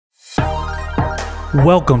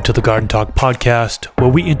Welcome to the Garden Talk podcast, where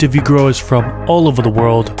we interview growers from all over the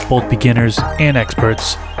world, both beginners and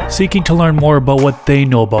experts, seeking to learn more about what they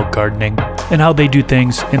know about gardening and how they do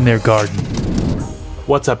things in their garden.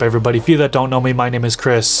 What's up, everybody? For you that don't know me, my name is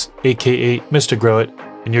Chris, aka Mr. Grow It,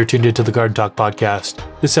 and you're tuned into the Garden Talk podcast.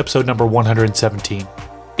 This is episode number 117.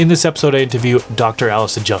 In this episode, I interview Dr.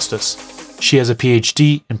 Allison Justice. She has a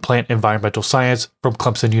PhD in plant environmental science from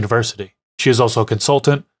Clemson University. She is also a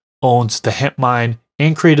consultant, owns the Hemp Mine,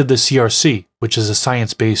 and created the CRC, which is a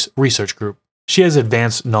science-based research group. She has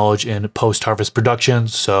advanced knowledge in post-harvest production,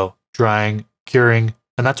 so drying, curing,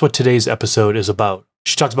 and that's what today's episode is about.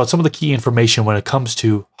 She talks about some of the key information when it comes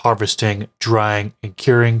to harvesting, drying, and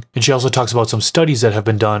curing, and she also talks about some studies that have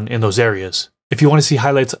been done in those areas. If you want to see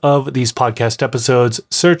highlights of these podcast episodes,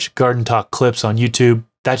 search Garden Talk Clips on YouTube.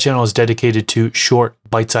 That channel is dedicated to short,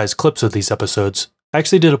 bite-sized clips of these episodes. I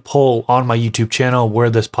actually did a poll on my YouTube channel where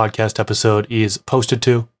this podcast episode is posted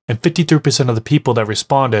to, and 53% of the people that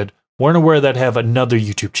responded weren't aware that I have another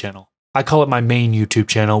YouTube channel. I call it my main YouTube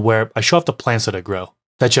channel, where I show off the plants that I grow.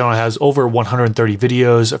 That channel has over 130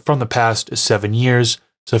 videos from the past 7 years,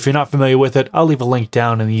 so if you're not familiar with it, I'll leave a link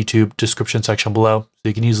down in the YouTube description section below, so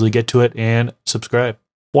you can easily get to it and subscribe.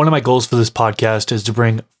 One of my goals for this podcast is to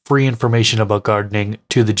bring free information about gardening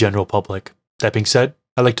to the general public. That being said,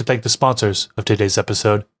 I'd like to thank the sponsors of today's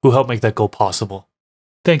episode who help make that goal possible.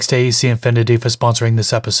 Thanks to AC Infinity for sponsoring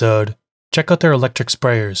this episode. Check out their electric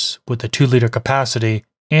sprayers with a 2-liter capacity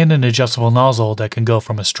and an adjustable nozzle that can go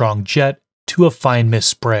from a strong jet to a fine mist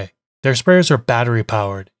spray. Their sprayers are battery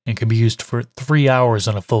powered and can be used for 3 hours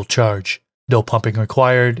on a full charge. No pumping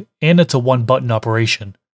required, and it's a one-button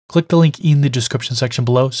operation. Click the link in the description section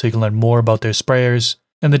below so you can learn more about their sprayers,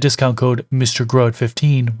 and the discount code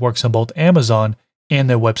MrGrowIt15 works on both Amazon and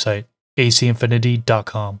their website,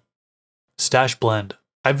 acinfinity.com. Stash Blend.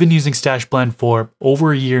 I've been using Stash Blend for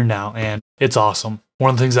over a year now, and it's awesome.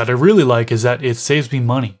 One of the things that I really like is that it saves me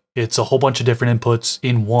money. It's a whole bunch of different inputs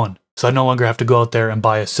in one. So I no longer have to go out there and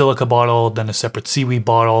buy a silica bottle, then a separate seaweed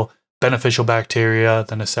bottle, beneficial bacteria,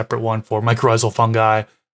 then a separate one for mycorrhizal fungi.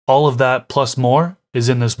 All of that plus more is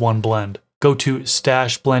in this one blend. Go to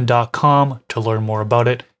stashblend.com to learn more about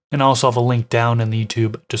it, and I also have a link down in the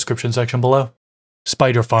YouTube description section below.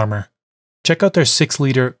 Spider Farmer. Check out their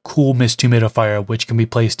 6-liter cool mist humidifier, which can be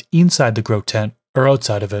placed inside the grow tent or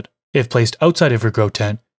outside of it. If placed outside of your grow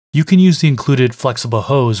tent, you can use the included flexible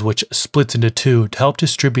hose, which splits into 2 to help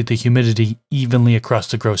distribute the humidity evenly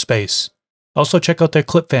across the grow space. Also check out their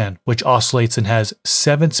clip fan, which oscillates and has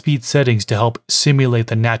 7-speed settings to help simulate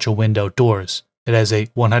the natural wind outdoors. It has a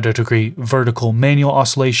 100-degree vertical manual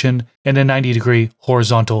oscillation and a 90-degree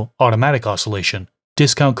horizontal automatic oscillation.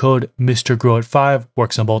 Discount code MrGrowIt5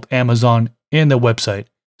 works on both Amazon and their website,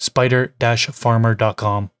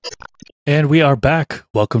 spider-farmer.com. And we are back.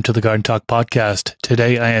 Welcome to the Garden Talk podcast.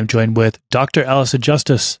 Today I am joined with Dr. Allison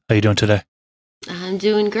Justice. How are you doing today? I'm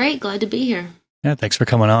doing great. Glad to be here. Yeah, thanks for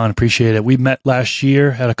coming on. Appreciate it. We met last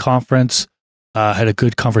year at a conference, had a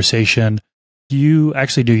good conversation. You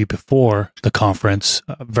actually knew you before the conference.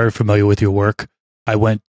 Very familiar with your work. I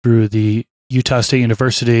went through the Utah State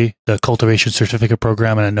University, the cultivation certificate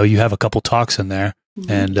program, and I know you have a couple talks in there.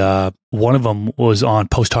 Mm-hmm. And one of them was on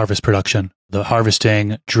post-harvest production, the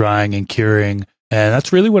harvesting, drying, and curing. And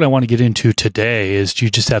that's really what I want to get into today is you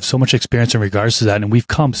just have so much experience in regards to that. And we've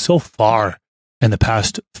come so far in the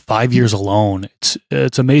past 5 years alone.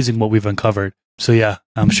 It's amazing what we've uncovered. So yeah,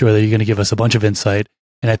 I'm sure that you're going to give us a bunch of insight.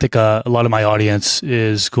 And I think a lot of my audience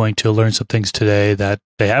is going to learn some things today that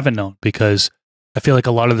they haven't known, because I feel like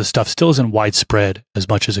a lot of the stuff still isn't widespread as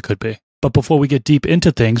much as it could be. But before we get deep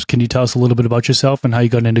into things, can you tell us a little bit about yourself and how you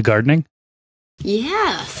got into gardening?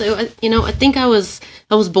 Yeah. So, I think I was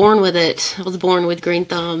born with it. I was born with green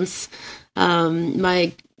thumbs.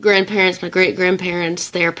 My grandparents, my great-grandparents,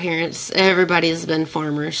 their parents, everybody has been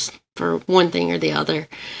farmers for one thing or the other.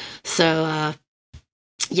 So,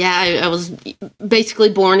 I was basically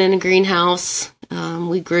born in a greenhouse.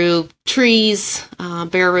 We grew trees,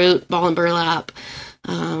 bare root, ball and burlap.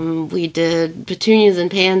 We did petunias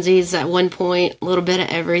and pansies at one point, a little bit of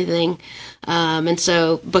everything. And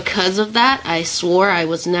so because of that, I swore I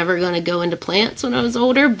was never going to go into plants when I was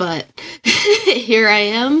older, but here I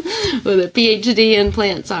am with a PhD in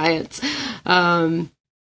plant science. I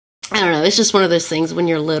don't know. It's just one of those things when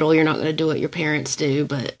you're little, you're not going to do what your parents do,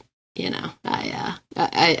 but I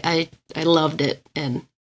loved it and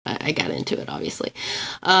I got into it, obviously.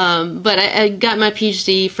 But I got my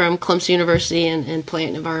PhD from Clemson University in plant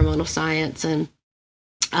and environmental science. And,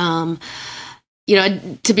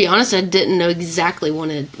 to be honest, I didn't know exactly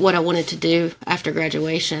what I wanted to do after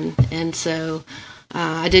graduation. And so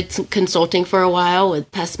I did some consulting for a while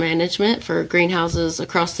with pest management for greenhouses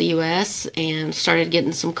across the U.S. and started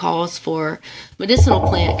getting some calls for medicinal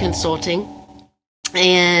plant consulting.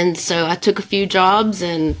 And so I took a few jobs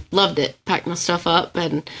and loved it. Packed my stuff up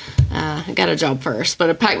and I got a job first, but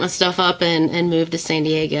I packed my stuff up and moved to San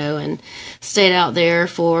Diego and stayed out there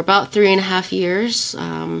for about 3.5 years,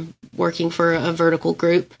 working for a vertical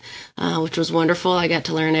group, which was wonderful. I got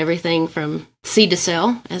to learn everything from seed to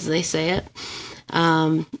sale, as they say it.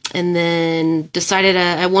 And then decided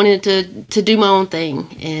I wanted to do my own thing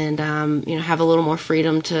and, have a little more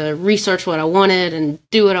freedom to research what I wanted and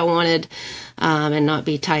do what I wanted, and not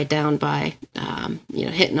be tied down by,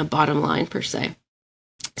 hitting a bottom line per se.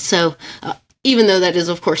 So, even though that is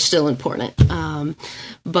of course still important,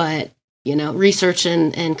 but research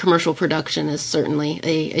and commercial production is certainly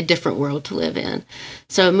a different world to live in.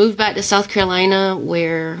 So I moved back to South Carolina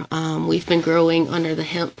where, we've been growing under the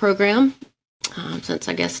hemp program. Since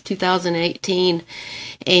I guess 2018,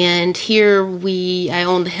 and here I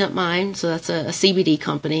own the Hemp Mine, so that's a CBD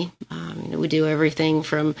company. We do everything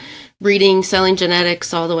from breeding, selling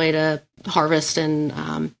genetics, all the way to harvest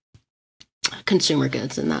and consumer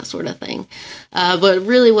goods and that sort of thing. But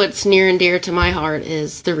really, what's near and dear to my heart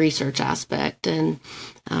is the research aspect, and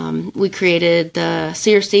we created the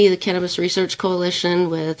CRC, the Cannabis Research Coalition,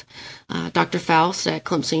 with Dr. Faust at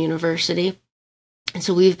Clemson University. And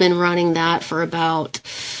so we've been running that for about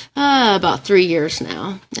 3 years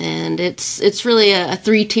now, and it's really a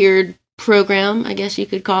 3-tiered program, I guess you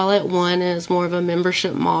could call it. One is more of a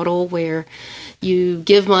membership model where you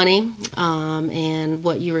give money, and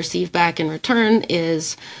what you receive back in return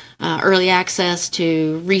is early access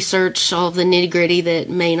to research, all of the nitty gritty that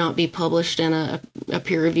may not be published in a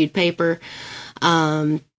peer-reviewed paper.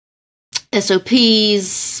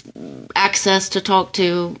 SOPs, access to talk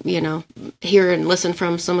to, hear and listen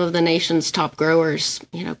from some of the nation's top growers,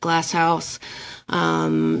 Glass House,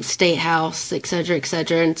 State House, et cetera, et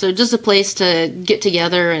cetera. And so just a place to get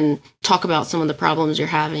together and talk about some of the problems you're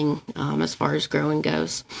having as far as growing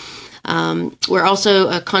goes. We're also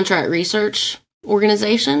a contract research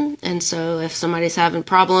organization. And so if somebody's having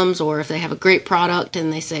problems or if they have a great product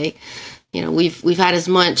and they say, we've had as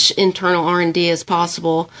much internal R&D as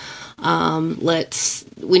possible,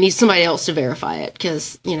 we need somebody else to verify it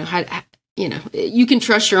because, you can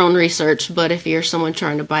trust your own research, but if you're someone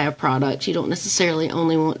trying to buy a product, you don't necessarily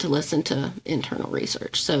only want to listen to internal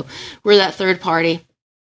research. So we're that third party,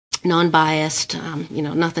 non-biased,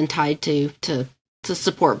 nothing tied to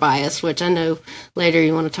support bias, which I know later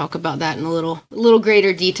you want to talk about that in a little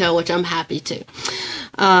greater detail, which I'm happy to.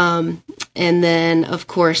 And then of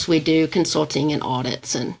course we do consulting and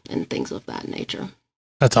audits and things of that nature.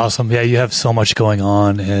 That's awesome. Yeah, you have so much going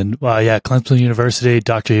on. And Clemson University,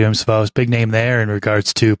 Dr. James Faust, big name there in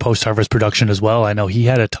regards to post-harvest production as well. I know he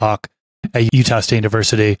had a talk at Utah State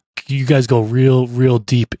University. You guys go real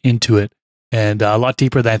deep into it, and a lot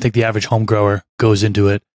deeper than I think the average home grower goes into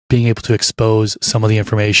it. Being able to expose some of the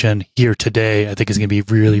information here today, I think is going to be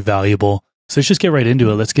really valuable. So let's just get right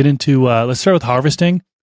into it. Let's start with harvesting,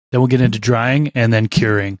 then we'll get into drying and then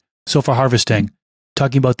curing. So for harvesting,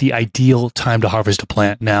 talking about the ideal time to harvest a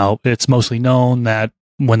plant. Now, it's mostly known that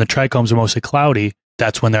when the trichomes are mostly cloudy,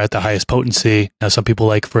 that's when they're at the highest potency. Now, some people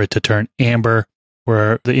like for it to turn amber,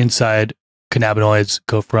 where the inside cannabinoids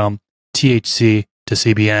go from THC to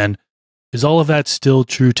CBN. Is all of that still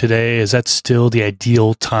true today? Is that still the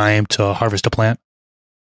ideal time to harvest a plant?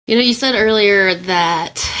 You said earlier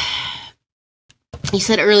that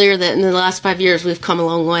in the last 5 years we've come a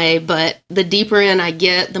long way, but the deeper in I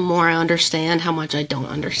get, the more I understand how much I don't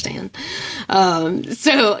understand.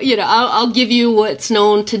 I'll give you what's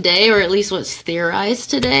known today, or at least what's theorized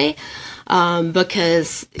today,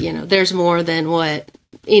 because, there's more than what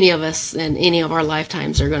any of us in any of our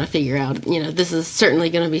lifetimes are going to figure out. This is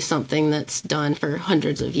certainly going to be something that's done for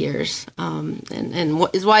hundreds of years, and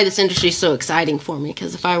what is why this industry is so exciting for me,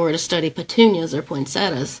 because if I were to study petunias or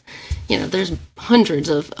poinsettias, there's hundreds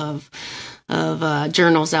of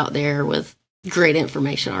journals out there with great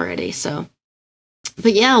information already. So,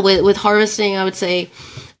 but yeah, with harvesting, I would say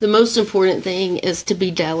the most important thing is to be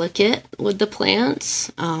delicate with the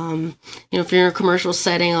plants. If you're in a commercial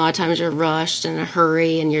setting, a lot of times you're rushed in a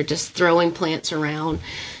hurry and you're just throwing plants around.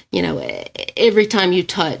 Every time you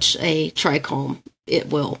touch a trichome, it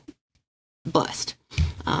will bust,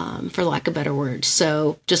 for lack of better words.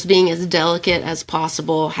 So just being as delicate as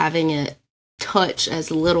possible, having it touch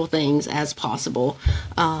as little things as possible,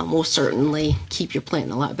 will certainly keep your plant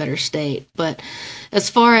in a lot better state. But as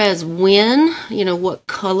far as when, what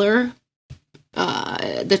color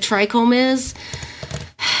the trichome is,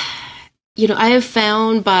 I have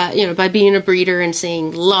found by being a breeder and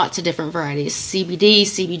seeing lots of different varieties, CBD,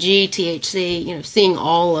 CBG, THC, seeing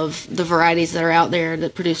all of the varieties that are out there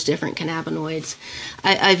that produce different cannabinoids,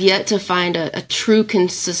 I've yet to find a true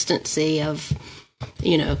consistency of,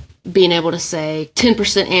 being able to say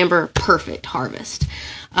 10% amber, perfect harvest.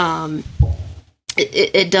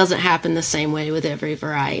 It doesn't happen the same way with every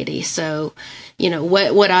variety. So,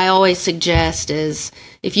 what I always suggest is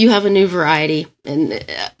if you have a new variety, and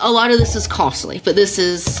a lot of this is costly, but this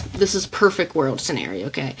is perfect world scenario.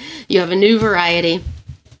 Okay. You have a new variety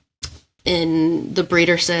and the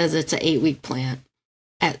breeder says it's an 8-week plant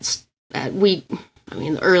at week.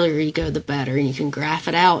 The earlier you go, the better, and you can graph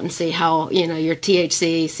it out and see how, your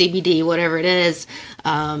THC, CBD, whatever it is,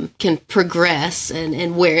 can progress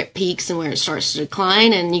and where it peaks and where it starts to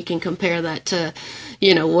decline. And you can compare that to,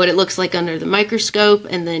 what it looks like under the microscope,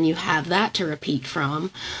 and then you have that to repeat from.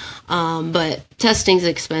 But testing's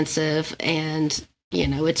expensive, and,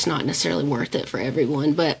 it's not necessarily worth it for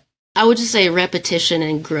everyone. But I would just say repetition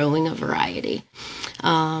and growing a variety.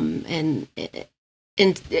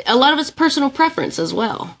 And a lot of it's personal preference as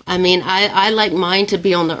well. I like mine to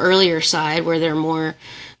be on the earlier side where they're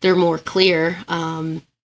more clear. And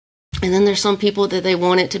then there's some people that they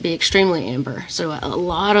want it to be extremely amber. So a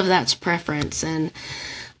lot of that's preference. And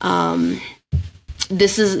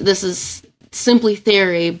this is simply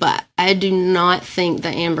theory, but I do not think the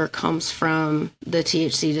amber comes from the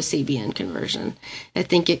THC to CBN conversion. I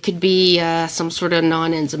think it could be some sort of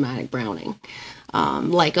non-enzymatic browning.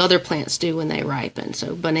 Like other plants do when they ripen.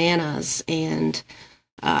 So bananas and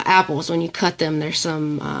apples, when you cut them, there's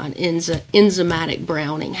some enzymatic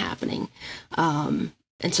browning happening.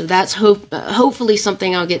 And so that's hopefully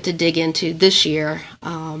something I'll get to dig into this year,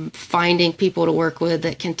 finding people to work with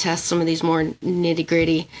that can test some of these more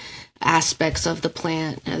nitty-gritty aspects of the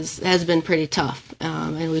plant has been pretty tough.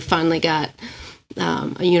 And we finally got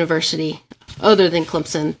a university other than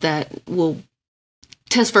Clemson that will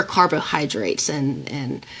test for carbohydrates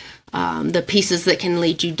and the pieces that can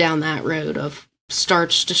lead you down that road of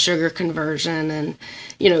starch to sugar conversion. And,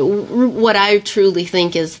 what I truly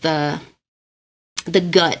think is the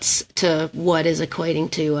guts to what is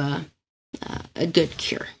equating to a good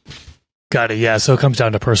cure. Got it. Yeah. So it comes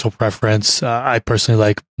down to personal preference. I personally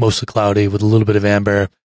like mostly cloudy with a little bit of amber.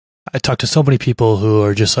 I talk to so many people who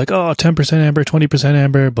are just like, 10% amber, 20%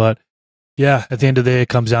 amber, but yeah, at the end of the day, it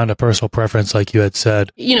comes down to personal preference, like you had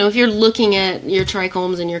said. If you're looking at your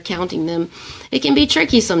trichomes and you're counting them, it can be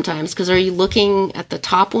tricky sometimes, because are you looking at the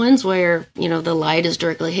top ones where, the light is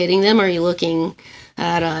directly hitting them? Or are you looking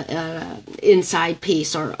at a inside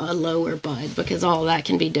piece or a lower bud? Because all that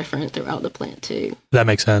can be different throughout the plant too. That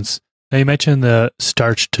makes sense. Now, you mentioned the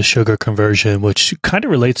starch to sugar conversion, which kind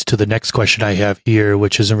of relates to the next question I have here,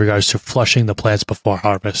 which is in regards to flushing the plants before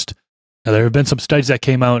harvest. Now, there have been some studies that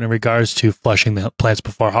came out in regards to flushing the plants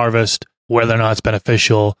before harvest, whether or not it's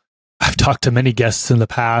beneficial. I've talked to many guests in the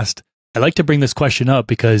past. I like to bring this question up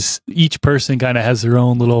because each person kind of has their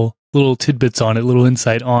own little tidbits on it, little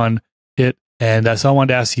insight on it. And so I wanted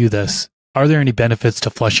to ask you this. Are there any benefits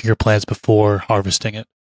to flushing your plants before harvesting it?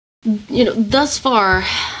 Thus far,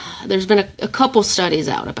 there's been a couple studies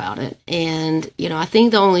out about it. And, I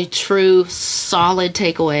think the only true solid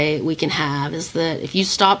takeaway we can have is that if you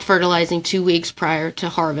stop fertilizing 2 weeks prior to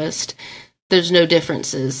harvest, there's no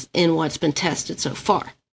differences in what's been tested so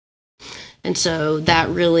far. And so that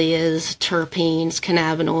really is terpenes,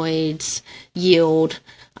 cannabinoids, yield,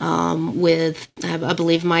 with, I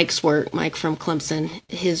believe Mike from Clemson,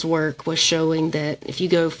 his work was showing that if you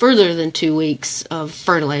go further than 2 weeks of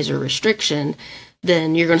fertilizer restriction,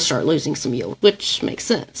 then you're going to start losing some yield, which makes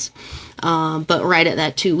sense. But right at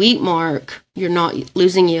that 2-week mark, you're not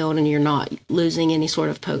losing yield and you're not losing any sort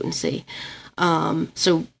of potency.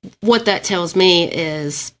 So what that tells me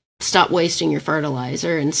is stop wasting your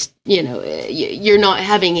fertilizer, and, you're not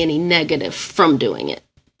having any negative from doing it.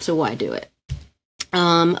 So why do it?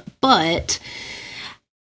 But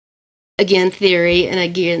again, theory, and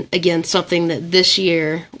again, something that this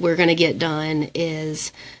year we're going to get done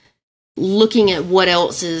is looking at what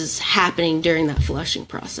else is happening during that flushing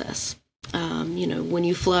process. When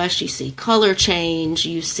you flush, you see color change,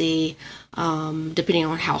 you see, depending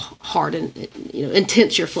on how hard and,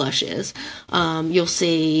 intense your flush is, you'll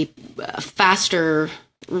see faster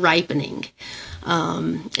ripening.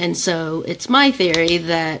 And so it's my theory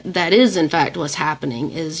that is in fact what's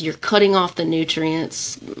happening is you're cutting off the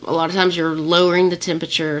nutrients. A lot of times you're lowering the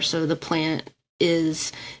temperature, so the plant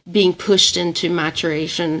is being pushed into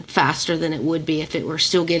maturation faster than it would be if it were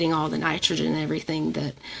still getting all the nitrogen and everything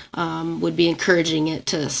that would be encouraging it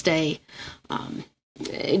to stay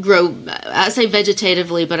grow, I say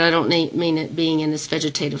vegetatively, but I don't mean it being in this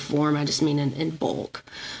vegetative form. I just mean in bulk.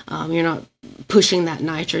 You're not pushing that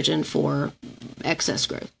nitrogen for excess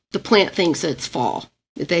growth. The plant thinks it's fall.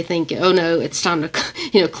 They think, oh no, it's time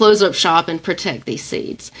to close up shop and protect these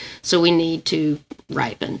seeds. So we need to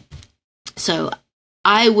ripen. So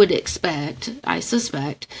I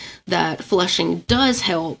suspect that flushing does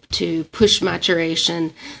help to push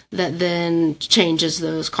maturation that then changes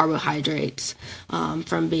those carbohydrates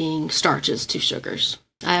from being starches to sugars.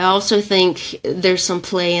 I also think there's some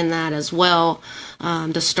play in that as well,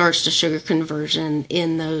 the starch to sugar conversion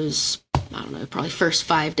in those, probably first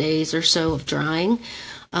 5 days or so of drying,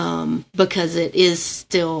 because it is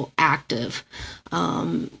still active.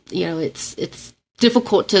 It's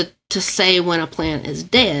difficult to say when a plant is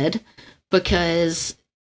dead, because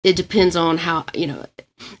it depends on how,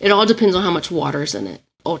 it all depends on how much water's in it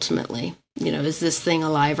ultimately. Is this thing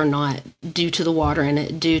alive or not due to the water in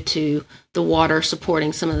it, due to the water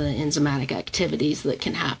supporting some of the enzymatic activities that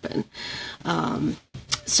can happen.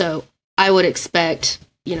 So I would expect,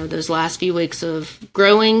 those last few weeks of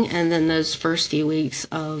growing, and then those first few weeks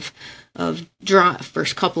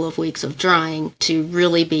first couple of weeks of drying to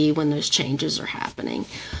really be when those changes are happening.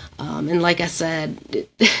 And like I said,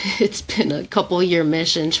 it's been a couple-year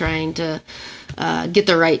mission trying to get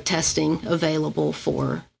the right testing available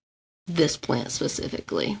for this plant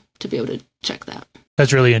specifically to be able to check that.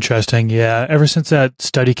 That's really interesting. Yeah. Ever since that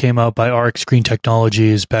study came out by RX Green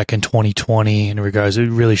Technologies back in 2020 in regards, it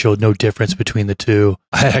really showed no difference between the two.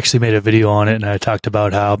 I actually made a video on it, and I talked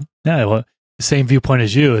about how, the same viewpoint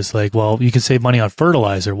as you is like, well, you can save money on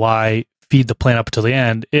fertilizer. Why feed the plant up until the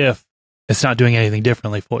end if it's not doing anything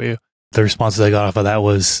differently for you? The responses I got off of that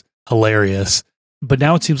was hilarious. But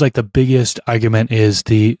now it seems like the biggest argument is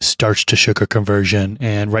the starch to sugar conversion.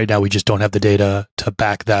 And right now we just don't have the data to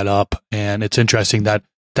back that up. And it's interesting that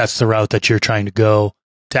that's the route that you're trying to go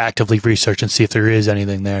to actively research and see if there is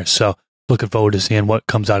anything there. So looking forward to seeing what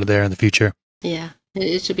comes out of there in the future. Yeah,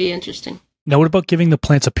 it should be interesting. Now, what about giving the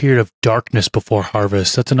plants a period of darkness before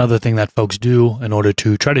harvest? That's another thing that folks do in order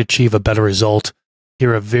to try to achieve a better result.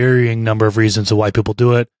 Here are a varying number of reasons of why people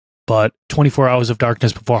do it. But 24 hours of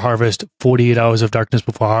darkness before harvest, 48 hours of darkness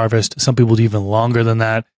before harvest. Some people do even longer than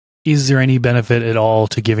that. Is there any benefit at all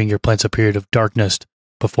to giving your plants a period of darkness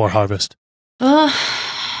before harvest? Again,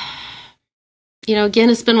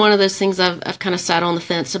 it's been one of those things I've kind of sat on the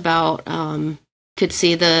fence about. Could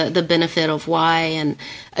see the benefit of why. And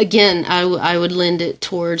again, I would lend it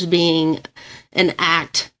towards being an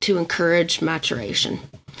act to encourage maturation.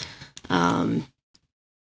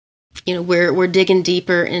 We're digging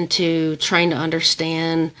deeper into trying to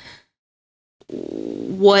understand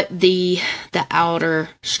what the outer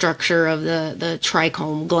structure of the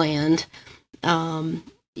trichome gland,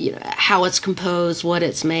 how it's composed, what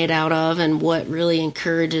it's made out of, and what really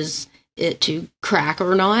encourages it to crack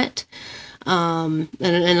or not. And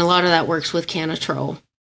a lot of that works with canitrol.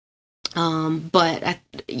 But I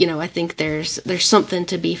think there's something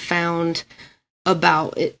to be found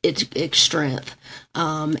about its strength,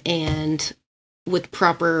 and with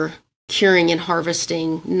proper curing and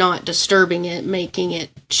harvesting, not disturbing it, making it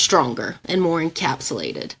stronger and more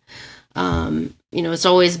encapsulated. It's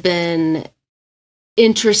always been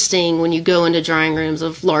interesting when you go into drying rooms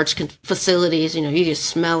of large facilities. You just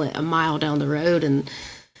smell it a mile down the road, and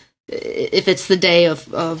if it's the day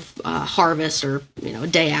of harvest or a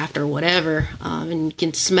day after, whatever, and you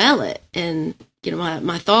can smell it. And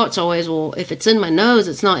my thought's always, well, if it's in my nose,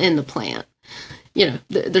 it's not in the plant.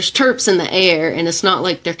 There's terps in the air, and it's not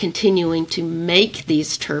like they're continuing to make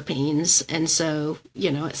these terpenes. And so,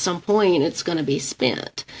 at some point it's going to be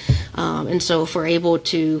spent. And so if we're able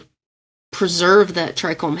to preserve that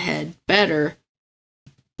trichome head better,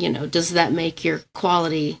 does that make your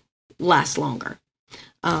quality last longer?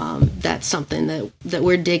 That's something that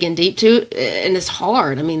we're digging deep to, and it's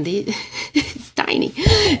hard. I mean, it's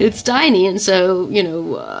tiny. And so,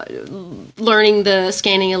 learning the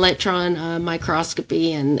scanning electron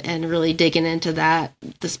microscopy and really digging into that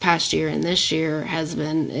this past year and this year has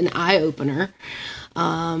been an eye opener,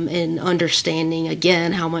 in understanding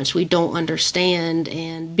again how much we don't understand,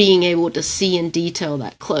 and being able to see in detail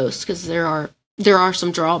that close, because there are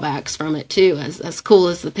some drawbacks from it too. As cool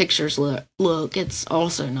as the pictures look, it's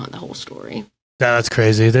also not the whole story. Yeah, that's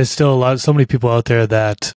crazy. There's still so many people out there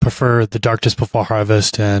that prefer the darkness before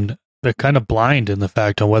harvest, and they're kind of blind in the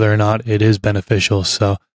fact on whether or not it is beneficial.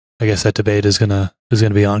 So I guess that debate is gonna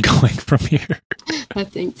be ongoing from here. I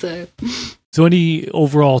think so. So any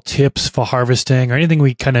overall tips for harvesting, or anything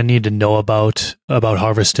we kind of need to know about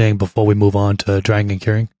harvesting before we move on to drying and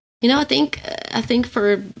curing? I think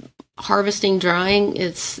for harvesting, drying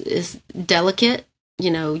is delicate.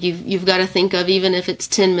 You've got to think of, even if it's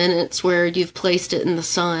 10 minutes where you've placed it in the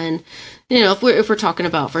sun, if we're talking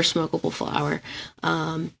about for smokable flower,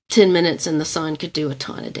 10 minutes in the sun could do a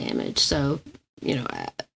ton of damage. So,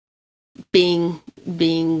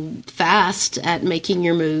 being fast at making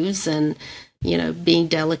your moves and, being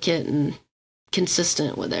delicate and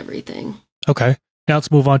consistent with everything. Okay. Now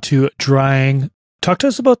let's move on to drying. Talk to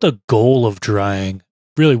us about the goal of drying.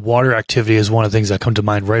 Really, water activity is one of the things that come to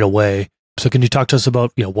mind right away. So can you talk to us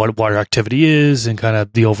about, what water activity is and kind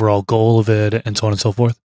of the overall goal of it and so on and so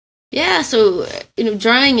forth? Yeah. So,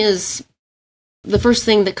 drying is the first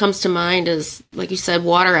thing that comes to mind is, like you said,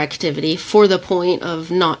 water activity for the point of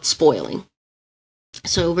not spoiling.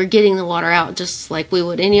 So we're getting the water out just like we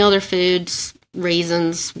would any other foods,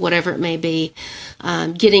 raisins, whatever it may be,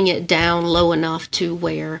 getting it down low enough to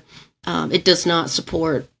where it does not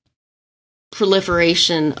support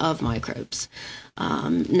proliferation of microbes.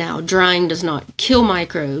 Now, drying does not kill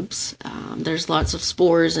microbes. There's lots of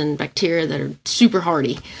spores and bacteria that are super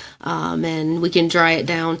hardy, and we can dry it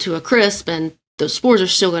down to a crisp, and those spores are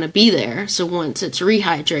still going to be there. So once it's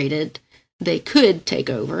rehydrated, they could take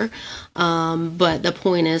over. But the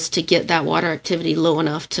point is to get that water activity low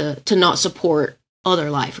enough to not support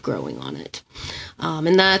other life growing on it.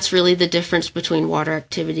 And that's really the difference between water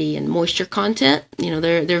activity and moisture content.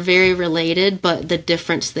 They're very related, but the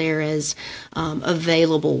difference there is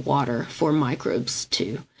available water for microbes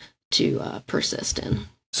to persist in.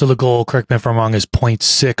 So the goal, correct me if I'm wrong, is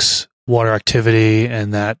 0.6 water activity,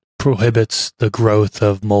 and that prohibits the growth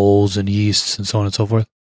of molds and yeasts and so on and so forth?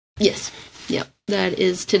 Yes. Yep. That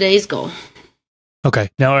is today's goal.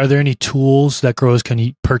 Okay. Now, are there any tools that growers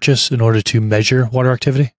can purchase in order to measure water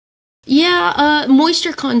activity? Yeah,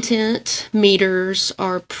 moisture content meters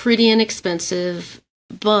are pretty inexpensive,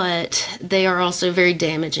 but they are also very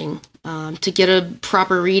damaging. To get a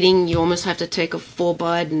proper reading, you almost have to take a full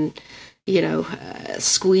bud and,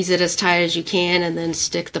 squeeze it as tight as you can and then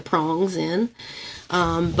stick the prongs in.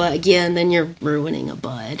 But again, then you're ruining a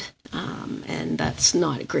bud, and that's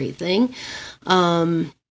not a great thing.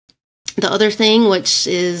 The other thing, which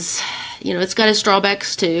is, it's got its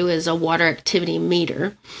drawbacks too, is a water activity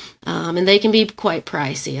meter. And they can be quite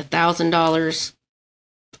pricey, $1,000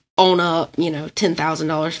 on up,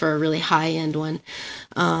 $10,000 for a really high-end one.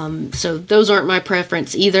 So those aren't my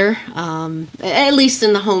preference either. At least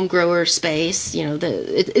in the home grower space,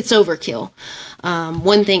 it's overkill.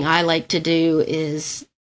 One thing I like to do is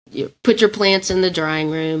put your plants in the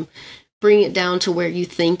drying room, bring it down to where you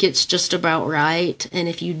think it's just about right. And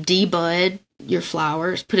if you debud your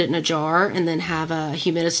flowers, put it in a jar and then have a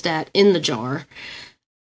humidistat in the jar.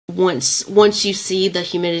 Once you see the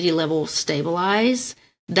humidity level stabilize,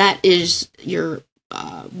 that is your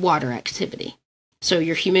water activity. So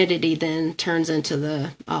your humidity then turns into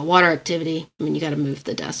the water activity. I mean, you got to move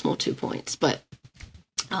the decimal 2 points, but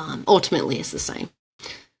ultimately it's the same.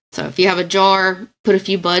 So if you have a jar, put a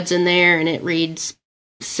few buds in there and it reads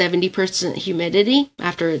 70% humidity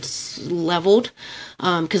after it's leveled,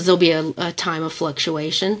 because there'll be a time of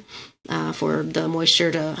fluctuation for the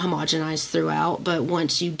moisture to homogenize throughout. But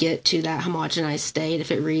once you get to that homogenized state,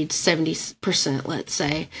 if it reads 70%, let's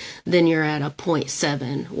say, then you're at a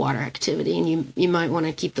 0.7 water activity, and you might want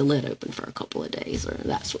to keep the lid open for a couple of days or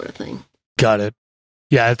that sort of thing. Got it.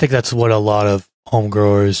 Yeah, I think that's what a lot of home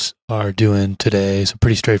growers are doing today. So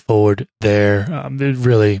pretty straightforward there. It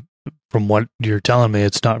really, from what you're telling me,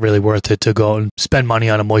 it's not really worth it to go and spend money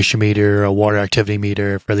on a moisture meter or a water activity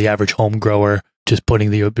meter for the average home grower. Just putting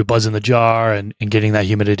the buds in the jar and getting that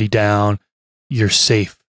humidity down, you're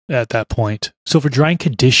safe at that point. So for drying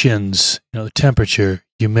conditions, temperature,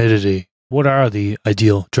 humidity, what are the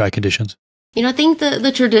ideal dry conditions? I think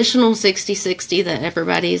the traditional 60-60 that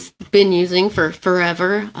everybody's been using for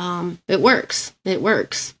forever, it works. It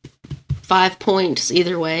works. 5 points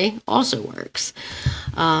either way also works.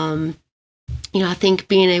 I think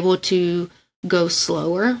being able to go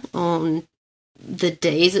slower on the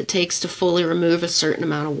days it takes to fully remove a certain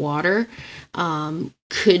amount of water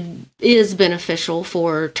is beneficial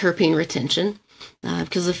for terpene retention,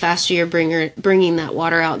 because the faster you're bringing that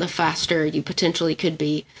water out, the faster you potentially could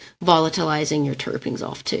be volatilizing your terpenes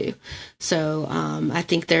off too. So I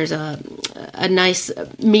think there's a nice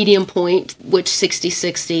medium point, which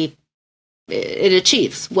 60-60 it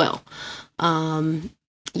achieves well. I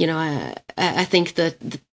think that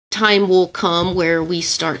the time will come where we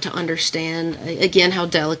start to understand, again, how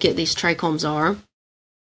delicate these trichomes are.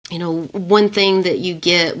 One thing that you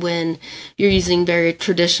get when you're using very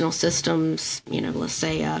traditional systems, let's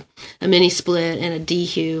say a mini split and a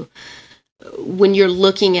dehu, when you're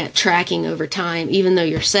looking at tracking over time, even though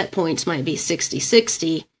your set points might be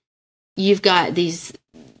 60-60, you've got these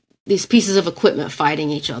pieces of equipment fighting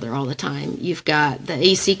each other all the time. You've got the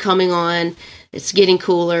AC coming on, it's getting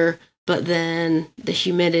cooler, but then the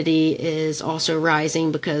humidity is also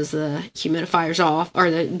rising because the humidifier's off, or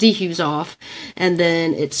the dehu's off, and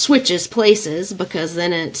then it switches places because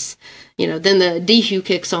then it's, then the dehu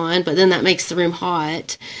kicks on, but then that makes the room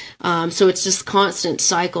hot. So it's this constant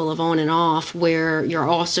cycle of on and off where you're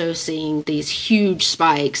also seeing these huge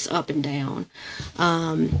spikes up and down.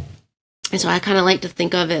 And so I kind of like to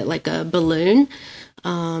think of it like a balloon.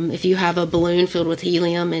 If you have a balloon filled with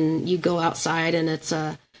helium and you go outside and it's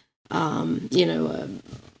a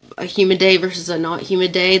humid day versus a not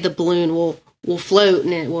humid day, the balloon will float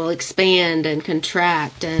and it will expand and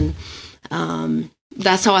contract. And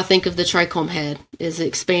that's how I think of the trichome head, is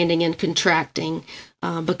expanding and contracting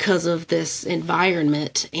because of this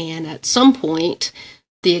environment. And at some point,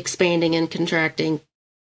 the expanding and contracting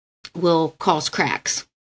will cause cracks.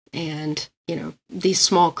 And, these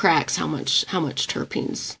small cracks, how much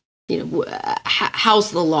terpenes,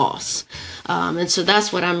 how's the loss? And so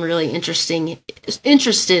that's what I'm really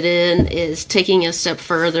interested in, is taking a step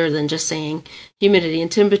further than just saying humidity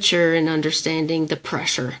and temperature, and understanding the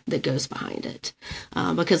pressure that goes behind it.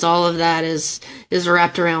 Because all of that is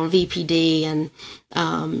wrapped around VPD, and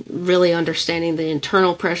really understanding the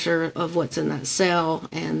internal pressure of what's in that cell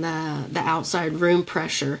and the outside room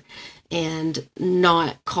pressure, and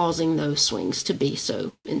not causing those swings to be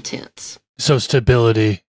so intense. So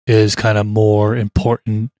stability is kind of more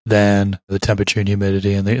important than the temperature and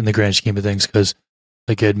humidity in the grand scheme of things, because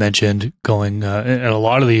like I had mentioned, and a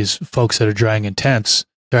lot of these folks that are drying in tents,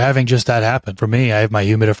 they're having just that happen. For me, I have my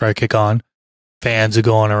humidifier kick on, fans are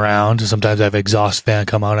going around. Sometimes I have exhaust fan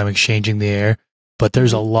come out, I'm exchanging the air, but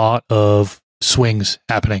there's a lot of swings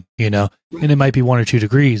happening, and it might be 1 or 2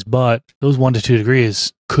 degrees, but those 1 to 2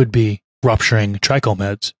 degrees could be rupturing trichome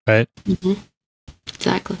heads, right? Mm-hmm.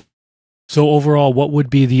 Exactly. So overall, what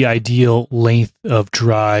would be the ideal length of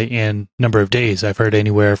dry and number of days? I've heard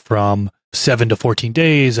anywhere from 7 to 14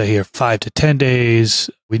 days. I hear 5 to 10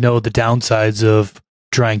 days. We know the downsides of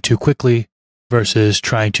drying too quickly versus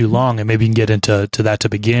trying too long, and maybe you can get into that to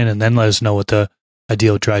begin, and then let us know what the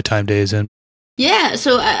ideal dry time day is in. Yeah,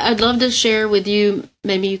 so I'd love to share with you,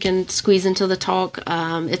 maybe you can squeeze into the talk.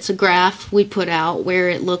 It's a graph we put out where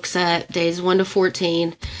it looks at days 1 to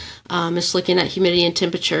 14. It's looking at humidity and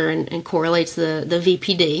temperature and correlates the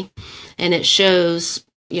VPD. And it shows,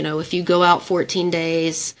 if you go out 14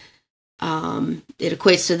 days, it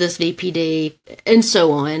equates to this VPD, and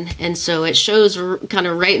so on. And so it shows kind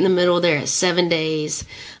of right in the middle there at 7 days.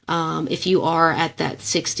 If you are at that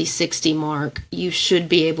 60-60 mark, you should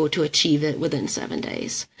be able to achieve it within 7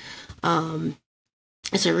 days.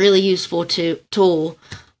 It's a really useful tool.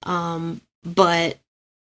 But,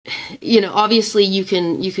 obviously you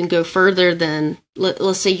can go further than,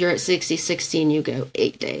 let's say you're at 60-60 and you go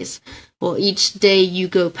 8 days. Well, each day you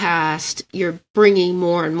go past, you're bringing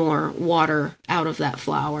more and more water out of that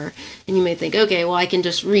flower. And you may think, okay, well, I can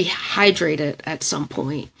just rehydrate it at some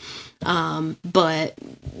point. But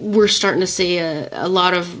we're starting to see a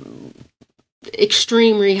lot of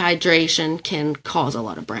extreme rehydration can cause a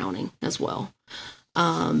lot of browning as well.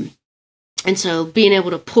 And so being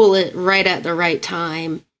able to pull it right at the right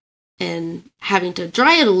time and having to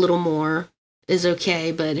dry it a little more is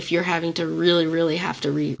okay. But if you're having to really, really have to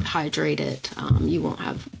rehydrate it, you won't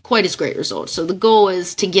have quite as great results. So the goal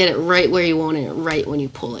is to get it right where you want it, right when you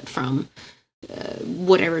pull it from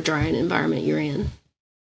whatever drying environment you're in.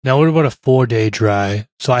 Now, what about a 4-day dry?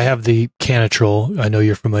 So I have the Canitrol. I know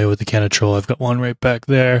you're familiar with the Canitrol. I've got one right back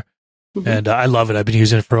there, and I love it. I've been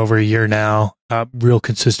using it for over a year now. Real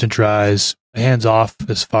consistent dries. Hands off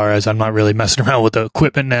as far as I'm not really messing around with the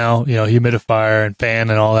equipment now, humidifier and fan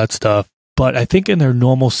and all that stuff. But I think in their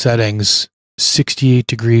normal settings, 68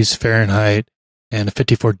 degrees Fahrenheit and a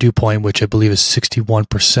 54 dew point, which I believe is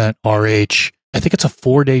 61% RH, I think it's a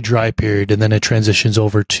 4-day dry period, and then it transitions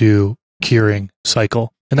over to curing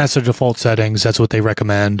cycle. And that's their default settings. That's what they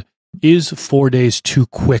recommend. Is 4 days too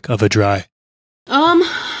quick of a dry? I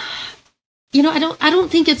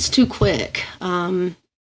don't think it's too quick.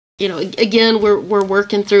 Again, we're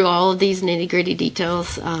working through all of these nitty gritty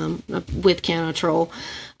details with Canitrol.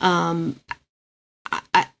 I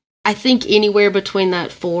think anywhere between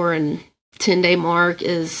that 4 and 10 day mark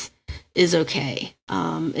is okay.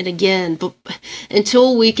 And again, but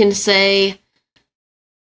until we can say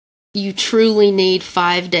you truly need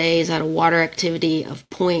 5 days at a water activity of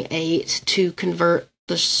 0.8 to convert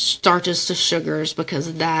the starches to sugars,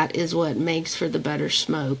 because that is what makes for the better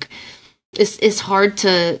smoke. It's hard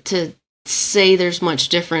to say there's much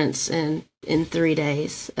difference in 3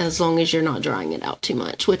 days, as long as you're not drying it out too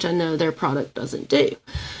much, which I know their product doesn't do.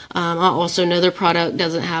 I also know their product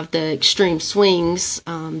doesn't have the extreme swings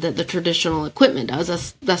that the traditional equipment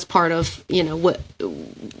does. That's part of, what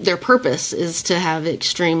their purpose is, to have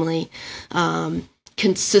extremely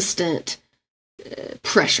consistent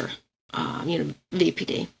pressure,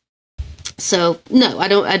 VPD. So no,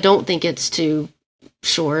 I don't think it's too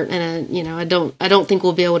short, and I don't think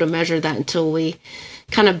we'll be able to measure that until we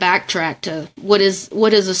kind of backtrack to what is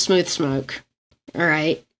a smooth smoke. All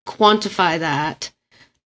right, quantify that,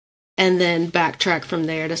 and then backtrack from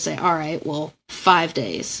there to say, all right, well, 5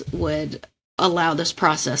 days would allow this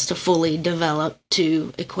process to fully develop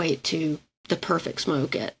to equate to the perfect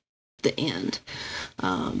smoke at the end.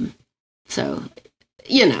 So,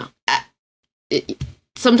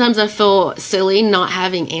 sometimes I feel silly not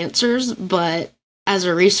having answers, but as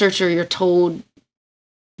a researcher, you're told,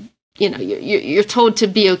 you're told to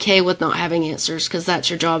be okay with not having answers, because that's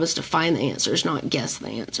your job, is to find the answers, not guess the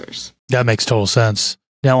answers. That makes total sense.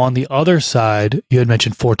 Now, on the other side, you had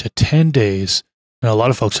mentioned 4 to 10 days. A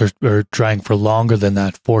lot of folks are drying for longer than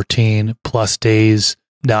that, 14 plus days.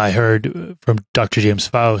 Now, I heard from Dr. James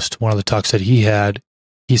Faust, one of the talks that he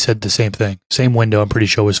said the same thing. Same window, I'm pretty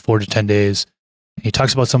sure, was 4 to 10 days. And he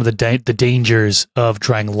talks about some of the dangers of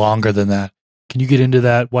drying longer than that. Can you get into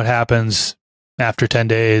that? What happens after 10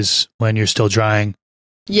 days when you're still drying?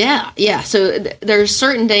 Yeah. So there's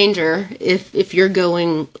certain danger if you're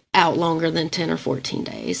going out longer than 10 or 14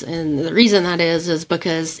 days. And the reason that is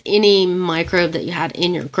because any microbe that you had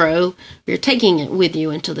in your grow, you're taking it with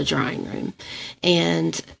you into the drying room.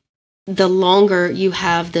 And the longer you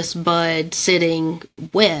have this bud sitting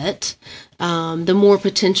wet, the more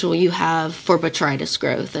potential you have for botrytis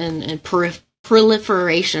growth and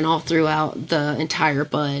proliferation all throughout the entire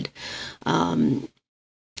bud.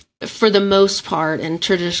 For the most part, in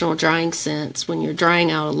traditional drying sense, when you're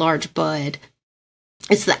drying out a large bud,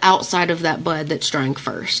 it's the outside of that bud that's drying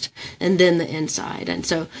first, and then the inside. And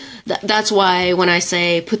so that's why when I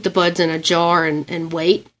say put the buds in a jar and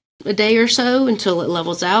wait a day or so until it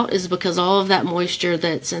levels out, is because all of that moisture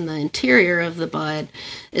that's in the interior of the bud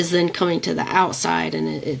is then coming to the outside, and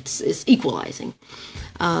it's equalizing.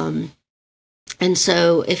 And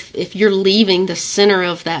so if you're leaving the center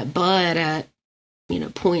of that bud at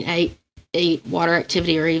 0.88 water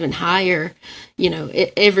activity or even higher,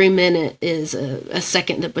 every minute is a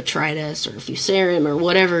second of botrytis or fusarium or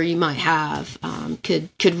whatever you might have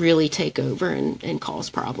could really take over and cause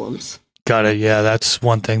problems. Got it. Yeah, that's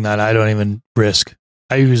one thing that I don't even risk.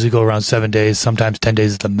 I usually go around 7 days, sometimes 10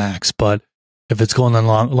 days is the max, but if it's going on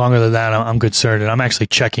longer than that, I'm concerned, and I'm actually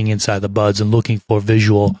checking inside the buds and looking for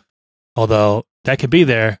visual, although that could be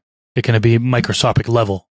there. It can be microscopic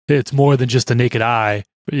level. It's more than just the naked eye.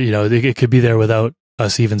 It could be there without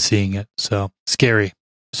us even seeing it. So scary.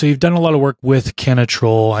 So you've done a lot of work with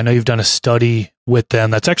Canatrol. I know you've done a study with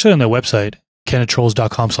them. That's actually on their website,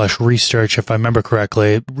 canatrols.com/research, if I remember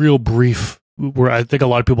correctly. Real brief, where I think a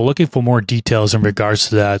lot of people are looking for more details in regards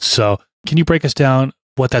to that. So can you break us down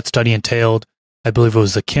what that study entailed? I believe it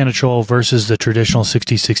was the Canatrol versus the traditional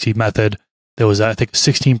 60-60 method. There was, I think,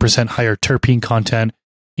 16% higher terpene content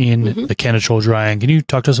in the Canatrol drying. Can you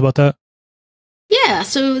talk to us about that? Yeah,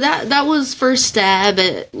 so that was first stab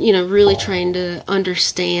at, really trying to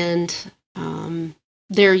understand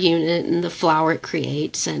their unit and the flower it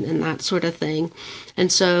creates and that sort of thing.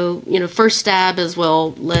 And so, first stab as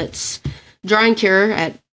well, let's dry and cure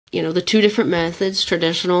at, the two different methods,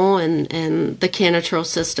 traditional and the Canatrol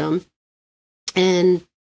system. And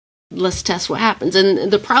let's test what happens. And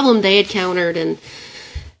the problem they had countered, and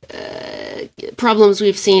problems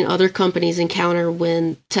we've seen other companies encounter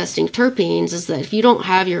when testing terpenes, is that if you don't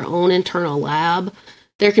have your own internal lab,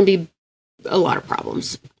 there can be a lot of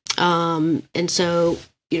problems. And so,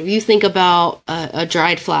 you think about a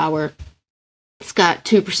dried flower, it's got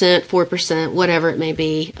 2%, 4%, whatever it may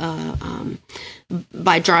be,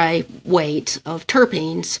 by dry weight of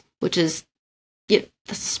terpenes, which is, that's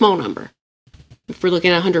a small number. If we're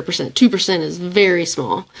looking at 100%, 2% is very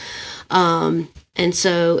small. And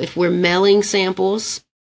so if we're melling samples,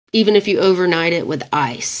 even if you overnight it with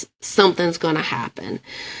ice, something's going to happen.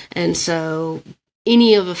 And so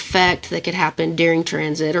any of effect that could happen during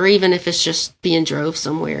transit, or even if it's just being drove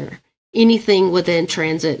somewhere, anything within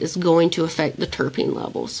transit is going to affect the terpene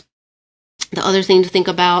levels. The other thing to think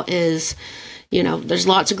about is, there's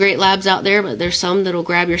lots of great labs out there, but there's some that'll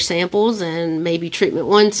grab your samples, and maybe treatment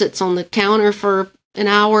 1 sits on the counter for an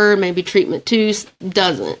hour, maybe treatment 2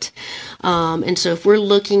 doesn't. And so if we're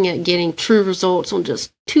looking at getting true results on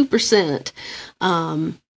just 2%,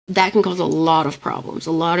 that can cause a lot of problems,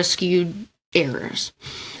 a lot of skewed errors.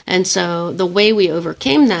 And so the way we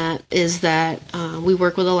overcame that is that we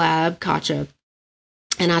work with a lab, Kacha,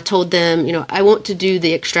 and I told them, I want to do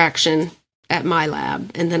the extraction at my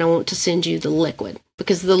lab, and then I want to send you the liquid,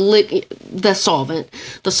 because the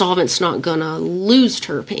solvent's not going to lose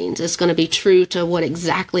terpenes. It's going to be true to what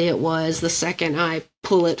exactly it was the second I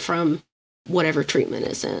pull it from whatever treatment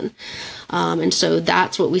is in. And so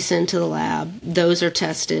that's what we send to the lab. Those are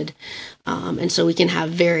tested. And so we can have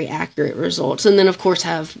very accurate results. And then, of course,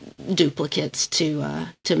 have duplicates to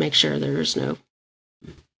make sure there's no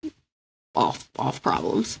off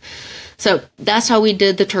problems. So that's how we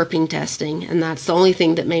did the terpene testing. And that's the only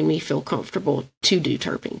thing that made me feel comfortable to do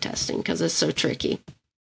terpene testing, because it's so tricky.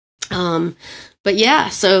 But yeah,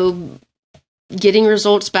 so getting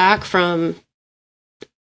results back from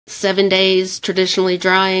 7 days traditionally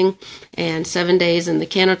drying and 7 days in the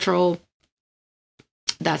canitrol,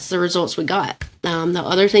 that's the results we got. The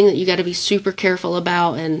other thing that you got to be super careful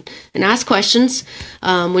about and ask questions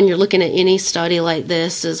when you're looking at any study like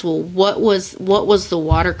this is, well, what was the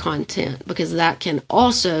water content? Because that can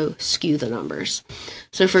also skew the numbers.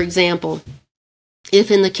 So, for example,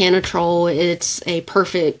 if in the canitrol it's a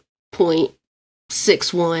perfect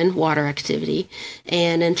 0.61 water activity,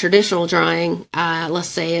 and in traditional drying, let's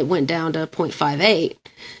say it went down to 0.58,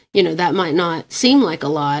 that might not seem like a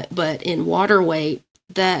lot, but in water weight,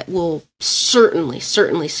 that will certainly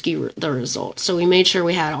skew the results. So we made sure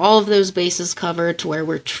we had all of those bases covered to where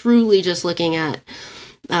we're truly just looking at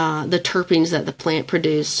the terpenes that the plant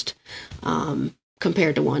produced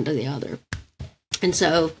compared to one to the other. And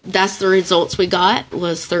so that's the results we got,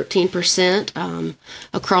 was 13%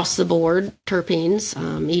 across the board terpenes.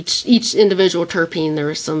 Each individual terpene, there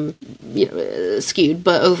was some skewed,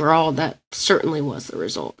 but overall that certainly was the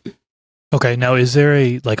result. Okay, now is there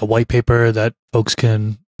a white paper that folks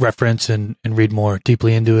can reference and read more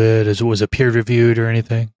deeply into it? Was it peer reviewed or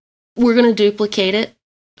anything? We're going to duplicate it.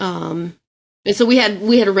 And so we had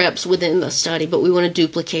reps within the study, but we want to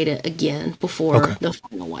duplicate it again before the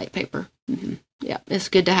final white paper. Mm-hmm. Yeah, it's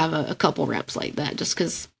good to have a couple reps like that, just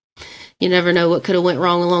because you never know what could have went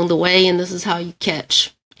wrong along the way, and this is how you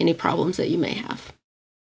catch any problems that you may have.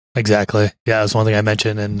 Exactly. Yeah, that's one thing I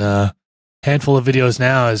mentioned in a handful of videos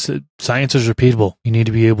now is that science is repeatable. You need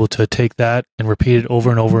to be able to take that and repeat it over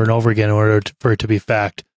and over and over again in order for it to be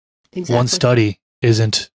fact. Exactly. One study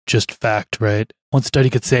isn't just fact, right? One study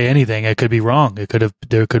could say anything. It could be wrong. There could have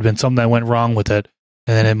been something that went wrong with it,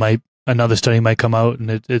 and then another study might come out and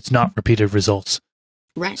it's not repeated results.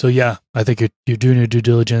 Right. So yeah, I think you're doing your due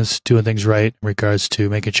diligence, doing things right in regards to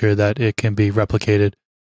making sure that it can be replicated,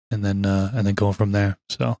 and then going from there.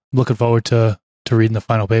 So I'm looking forward to reading the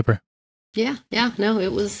final paper. Yeah. No,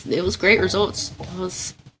 it was great results. I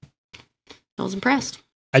was impressed.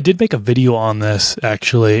 I did make a video on this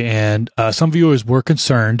actually, and some viewers were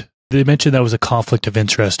concerned. They mentioned that was a conflict of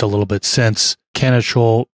interest a little bit since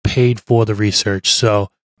Canitrol paid for the research. So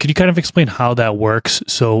could you kind of explain how that works?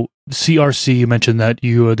 So CRC, you mentioned that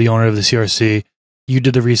you are the owner of the CRC. You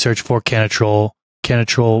did the research for Canitrol.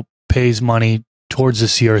 Canitrol pays money towards the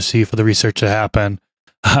CRC for the research to happen.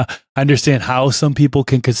 I understand how some people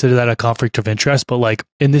can consider that a conflict of interest, but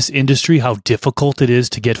in this industry, how difficult it is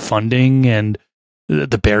to get funding and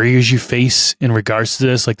the barriers you face in regards to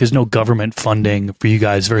this. There's no government funding for you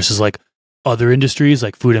guys versus other industries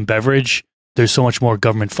like food and beverage. There's so much more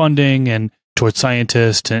government funding and towards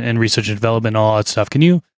scientists and research and development and all that stuff. Can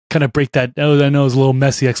you kind of break that? Oh, I know it's a little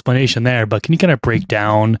messy explanation there, but can you kind of break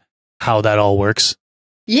down how that all works?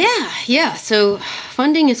 Yeah. So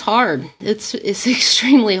funding is hard. It's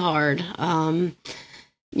extremely hard.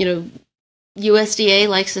 USDA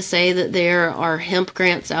likes to say that there are hemp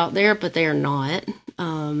grants out there, but they are not.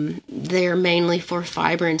 They're mainly for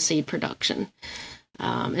fiber and seed production.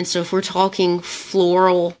 And so if we're talking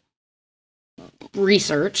floral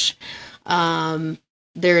research,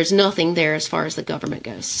 there is nothing there as far as the government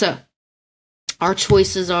goes. So our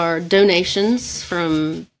choices are donations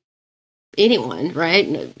from anyone,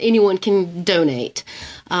 right? Anyone can donate.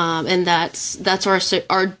 And that's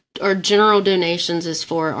our general donations is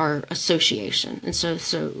for our association. And so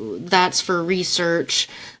that's for research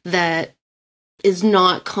that is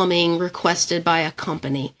not coming requested by a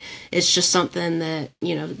company. It's just something that,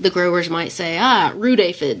 the growers might say, root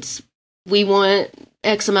aphids, we want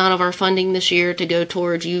X amount of our funding this year to go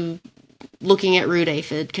towards you looking at root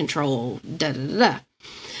aphid control,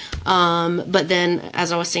 But then,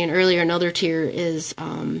 as I was saying earlier, another tier is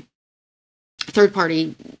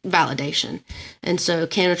third-party validation. And so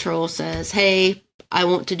Canitrol says, hey, I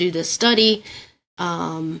want to do this study.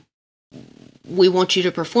 we want you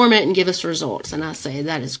to perform it and give us results. And I say,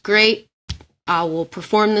 that is great. I will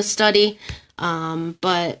perform this study.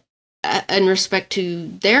 But in respect to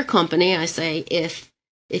their company, I say, if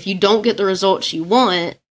you don't get the results you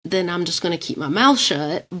want, then I'm just going to keep my mouth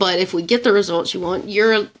shut. But if we get the results you want,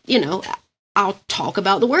 I'll talk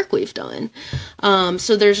about the work we've done.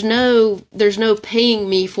 So there's no paying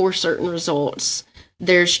me for certain results.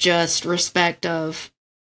 There's just respect of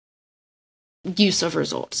use of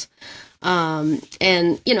results. And,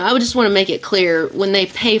 I would just want to make it clear, when they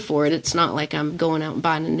pay for it, it's not like I'm going out and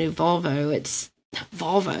buying a new Volvo. It's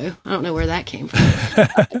Volvo. I don't know where that came from.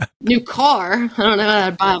 New car. I don't know how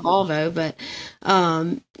I'd buy a Volvo, but,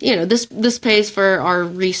 this pays for our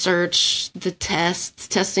research, the tests.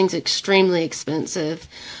 Testing's extremely expensive.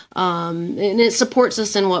 And it supports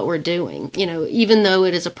us in what we're doing. Even though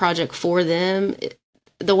it is a project for them,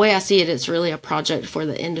 the way I see it, it's really a project for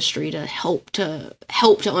the industry to help to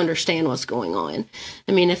understand what's going on.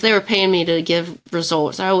 I mean, if they were paying me to give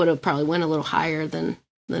results, I would have probably went a little higher than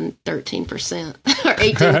 13% or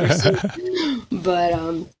 18%. But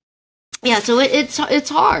so it's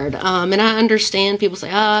hard. And I understand people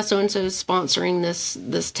say, so and so is sponsoring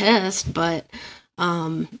this test, but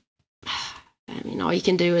all you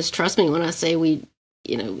can do is trust me when I say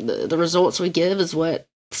the results we give is what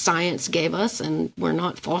science gave us, and we're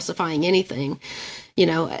not falsifying anything.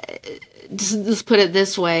 Just put it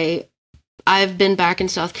this way. I've been back in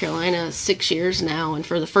South Carolina 6 years now, and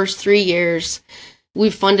for the first 3 years,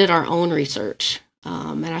 we've funded our own research.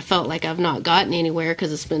 And I felt like I've not gotten anywhere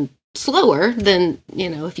because it's been slower than,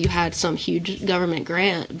 if you had some huge government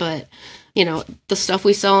grant. But, the stuff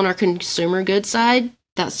we sell on our consumer goods side,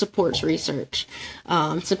 that supports research,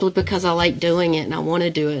 simply because I like doing it and I want to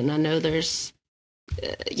do it. And I know there's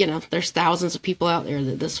thousands of people out there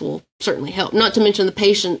that this will certainly help, not to mention the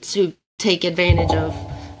patients who take advantage of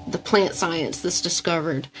the plant science that's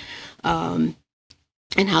discovered, and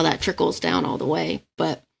how that trickles down all the way.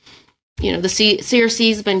 But, the CRC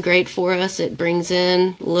has been great for us. It brings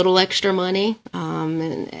in a little extra money,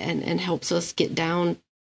 and helps us get down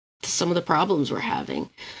to some of the problems we're having.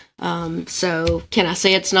 So can I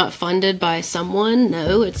say it's not funded by someone?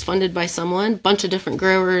 No, it's funded by someone, bunch of different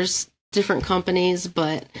growers, different companies,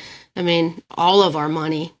 but all of our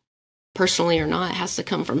money, personally or not, has to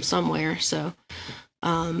come from somewhere. So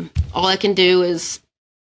all I can do is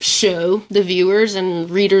show the viewers and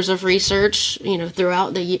readers of research,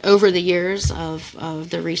 throughout over the years of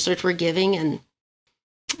the research we're giving, and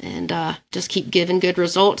just keep giving good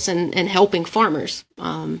results and helping farmers.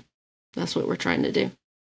 That's what we're trying to do.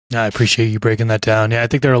 I appreciate you breaking that down. Yeah, I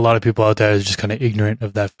think there are a lot of people out there that are just kind of ignorant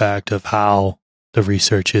of that fact of how the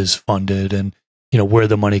research is funded and, where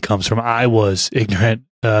the money comes from. I was ignorant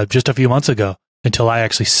just a few months ago until I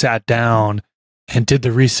actually sat down and did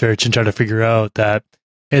the research and tried to figure out that,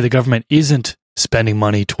 hey, the government isn't spending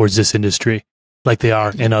money towards this industry like they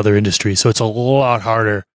are in other industries. So it's a lot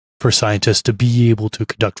harder for scientists to be able to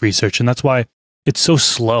conduct research. And that's why it's so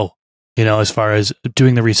slow, as far as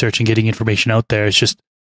doing the research and getting information out there. It's just,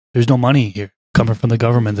 there's no money here coming from the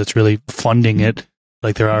government that's really funding it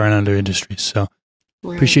like there are in other industries. So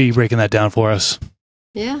right. Appreciate you breaking that down for us.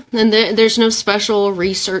 Yeah. And there's no special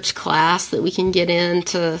research class that we can get in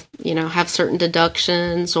to, have certain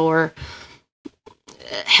deductions or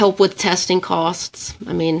help with testing costs.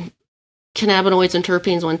 Cannabinoids and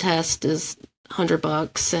terpenes, one test is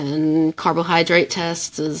 $100, and carbohydrate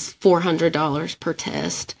tests is $400 per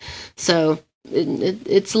test. So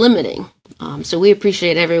it's limiting. So we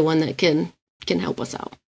appreciate everyone that can help us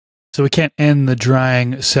out. So we can't end the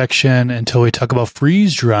drying section until we talk about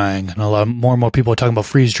freeze drying. And a lot more and more people are talking about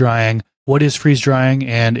freeze drying. What is freeze drying,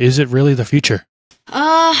 and is it really the future?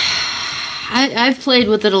 I've played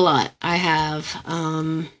with it a lot. I have.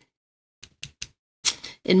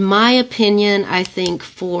 In my opinion, I think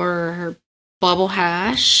for bubble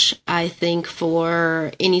hash, I think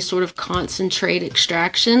for any sort of concentrate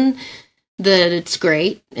extraction, that it's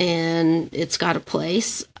great and it's got a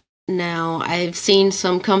place. Now, I've seen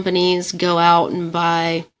some companies go out and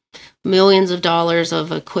buy millions of dollars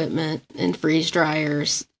of equipment and freeze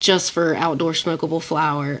dryers just for outdoor smokable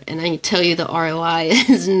flower, and I can tell you the ROI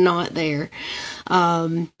is not there.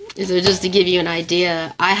 So just to give you an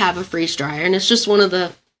idea, I have a freeze dryer, and it's just one of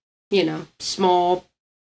the, small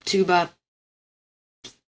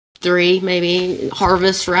 2x3 maybe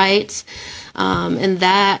harvest rights, and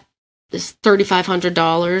that is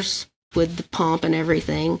 $3,500 with the pump and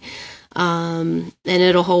everything. And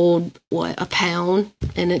it'll hold a pound,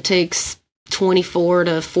 and it takes 24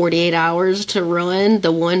 to 48 hours to run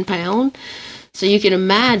the 1 pound. So you can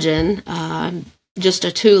imagine, just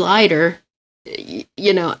a 2 liter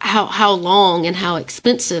you know, how long and how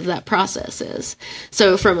expensive that process is.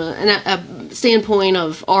 So from a standpoint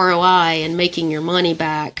of ROI and making your money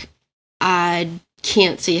back, I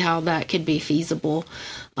can't see how that could be feasible.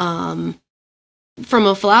 From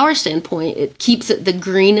a flower standpoint, it keeps it the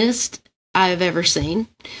greenest I've ever seen.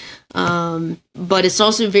 But it's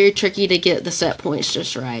also very tricky to get the set points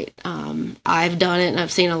just right. I've done it, and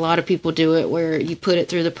I've seen a lot of people do it where you put it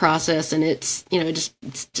through the process and it's, you know,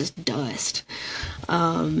 it's just dust.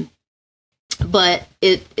 But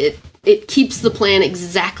it keeps the plant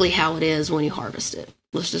exactly how it is when you harvest it.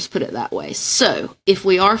 Let's just put it that way. So if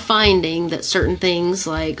we are finding that certain things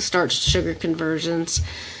like starch to sugar conversions,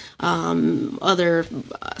 other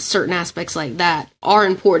certain aspects like that are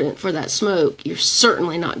important for that smoke, you're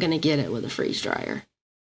certainly not going to get it with a freeze dryer.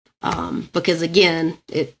 Because again,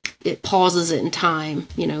 it pauses it in time.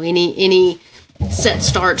 You know, any set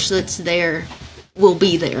starch that's there will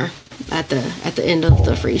be there at the end of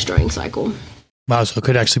the freeze drying cycle. Wow, so it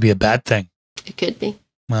could actually be a bad thing. It could be.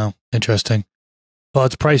 Wow, interesting. Well,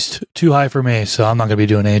 it's priced too high for me, so I'm not going to be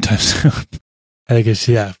doing it anytime soon. I think it's,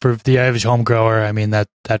 yeah, for the average home grower, I mean, that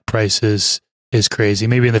price is crazy.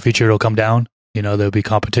 Maybe in the future it'll come down. You know, there'll be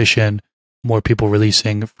competition, more people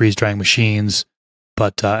releasing freeze drying machines.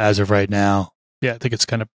 But as of right now, yeah, I think it's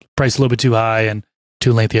kind of priced a little bit too high and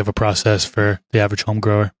too lengthy of a process for the average home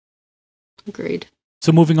grower. Agreed.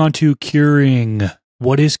 So moving on to curing.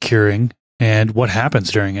 What is curing and what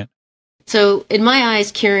happens during it? So in my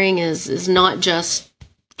eyes, curing is not just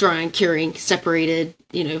drying, curing, separated,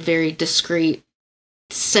 you know, very discrete,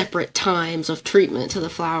 separate times of treatment to the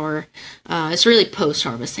flower. It's really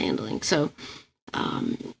post-harvest handling. So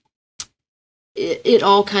it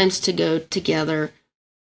all kinds to go together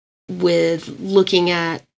with looking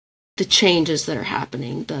at the changes that are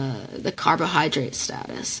happening, the carbohydrate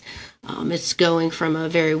status. It's going from a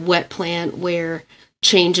very wet plant where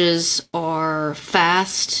changes are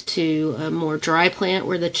fast to a more dry plant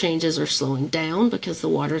where the changes are slowing down because the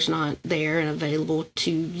water's not there and available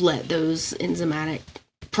to let those enzymatic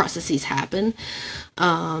processes happen.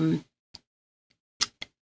 And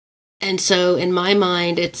so in my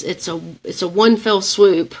mind, it's a one fell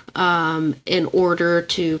swoop in order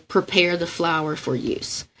to prepare the flower for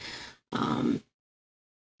use.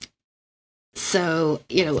 So,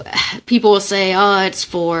 you know, people will say, oh, it's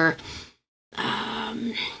for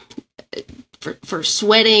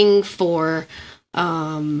sweating, for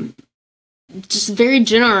just very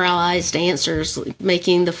generalized answers,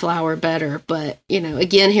 making the flower better. But, you know,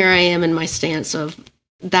 again, here I am in my stance of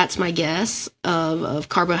that's my guess of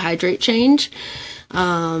carbohydrate change,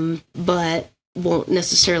 but won't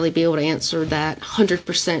necessarily be able to answer that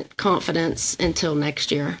 100% confidence until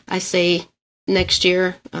next year. I say next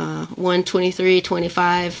year, 123,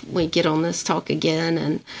 25, we get on this talk again,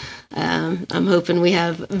 and I'm hoping we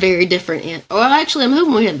have very different, I'm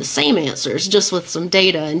hoping we have the same answers, just with some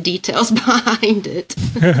data and details behind it.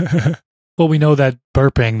 Well, we know that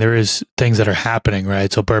burping, there is things that are happening,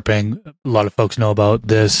 right? So burping, a lot of folks know about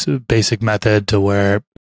this basic method to where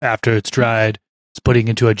after it's dried, it's putting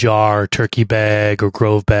into a jar, turkey bag or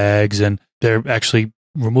grove bags, and they're actually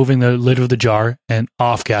removing the lid of the jar and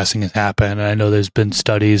off-gassing has happened. And I know there's been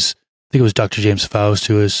studies, I think it was Dr. James Faust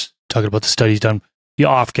who was talking about the studies done, the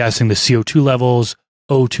off-gassing the CO2 levels,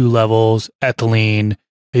 O2 levels, ethylene.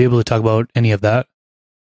 Are you able to talk about any of that?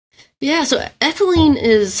 Yeah, so ethylene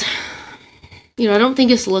is, you know, I don't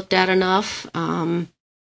think it's looked at enough. And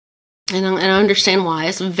I understand why.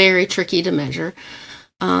 It's very tricky to measure.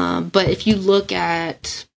 But if you look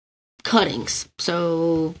at cuttings,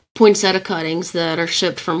 so poinsettia cuttings that are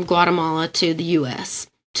shipped from Guatemala to the U.S.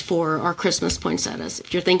 for our Christmas poinsettias,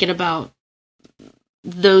 if you're thinking about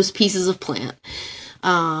those pieces of plant,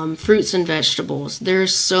 fruits and vegetables,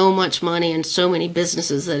 there's so much money and so many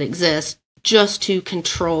businesses that exist just to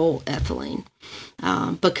control ethylene,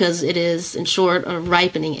 because it is, in short, a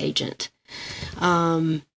ripening agent.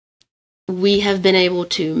 We have been able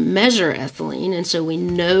to measure ethylene, and so we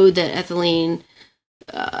know that ethylene,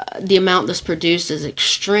 the amount that's produced is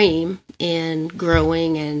extreme in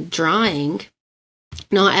growing and drying,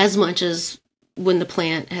 not as much as when the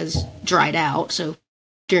plant has dried out, so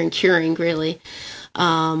during curing, really.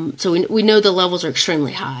 So we know the levels are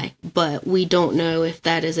extremely high, but we don't know if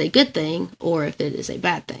that is a good thing or if it is a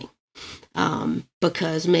bad thing.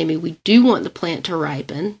 Because maybe we do want the plant to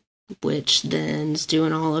ripen, which then is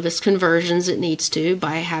doing all of its conversions it needs to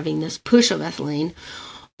by having this push of ethylene.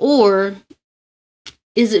 Or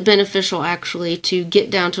is it beneficial actually to get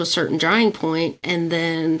down to a certain drying point and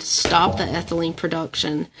then stop the ethylene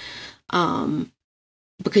production,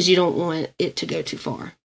 because you don't want it to go too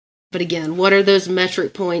far? But again, what are those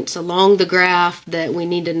metric points along the graph that we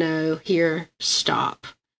need to know here? Stop.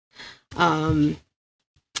 And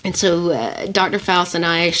so Dr. Faust and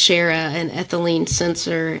I share an ethylene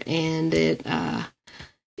sensor, and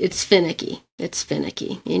it's finicky. It's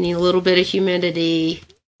finicky. You need a little bit of humidity.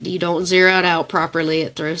 You don't zero it out properly,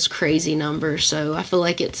 it throws crazy numbers. So I feel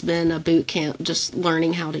like it's been a boot camp just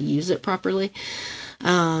learning how to use it properly.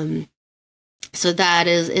 So that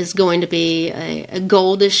is going to be a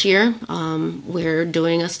goal this year. We're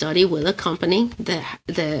doing a study with a company that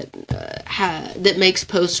makes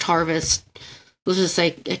post-harvest, let's just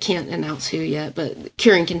say, I can't announce who yet, but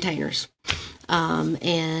curing containers.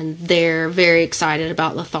 And they're very excited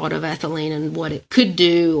about the thought of ethylene and what it could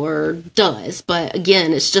do or does. But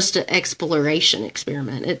again, it's just an exploration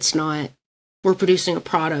experiment. It's not, we're producing a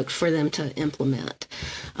product for them to implement.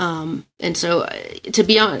 And so, to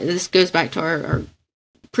be honest, this goes back to our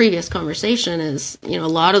previous conversation, is, a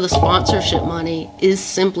lot of the sponsorship money is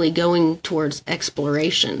simply going towards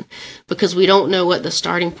exploration, because we don't know what the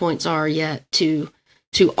starting points are yet to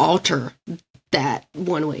alter that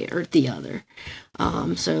one way or the other.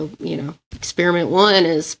 So, experiment one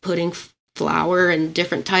is putting flour in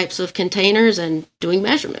different types of containers and doing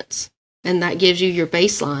measurements. And that gives you your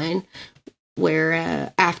baseline,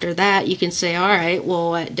 where after that you can say, all right,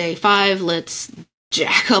 well, at day 5, let's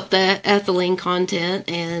jack up that ethylene content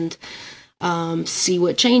and see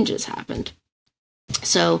what changes happened.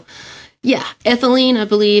 So, yeah, ethylene, I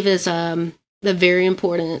believe, is a very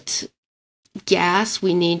important gas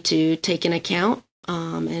we need to take into account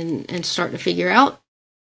and start to figure out.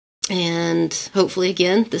 And hopefully,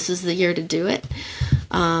 again, this is the year to do it.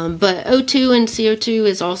 But O2 and CO2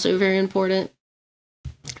 is also very important.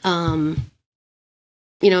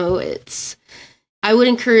 I would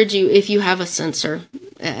encourage you, if you have a sensor,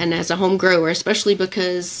 and as a home grower, especially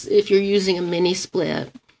because if you're using a mini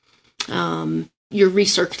split, you're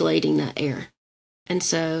recirculating that air. And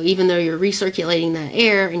so even though you're recirculating that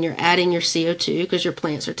air and you're adding your CO2, because your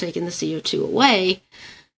plants are taking the CO2 away,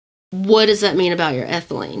 what does that mean about your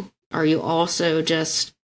ethylene? Are you also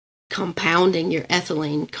just compounding your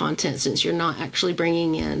ethylene content, since you're not actually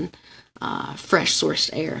bringing in fresh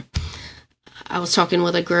sourced air? I was talking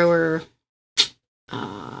with a grower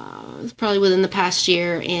probably within the past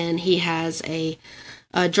year, and he has a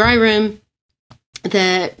dry room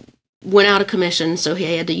that went out of commission, so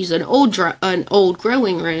he had to use an old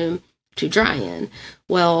growing room to dry in.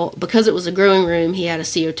 Well, because it was a growing room, he had a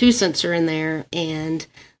CO2 sensor in there, and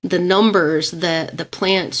the numbers that the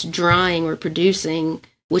plants drying were producing,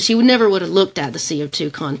 which he would have looked at the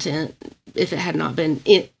CO2 content if it had not been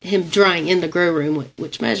him drying in the grow room,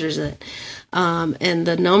 which measures it. And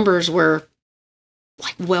the numbers were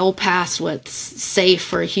like well past what's safe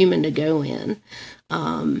for a human to go in.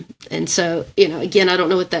 And so, again, I don't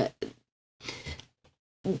know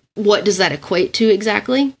what does that equate to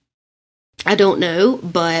exactly? I don't know,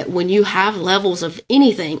 but when you have levels of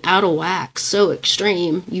anything out of whack so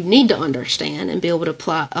extreme, you need to understand and be able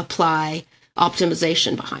to apply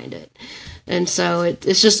optimization behind it. And so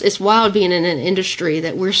it's wild being in an industry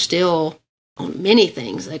that we're still on many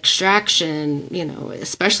things, extraction,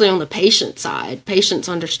 especially on the patient side, patients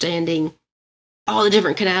understanding all the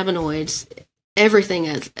different cannabinoids, everything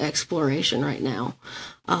as exploration right now.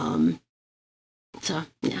 So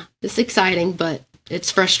yeah, it's exciting, but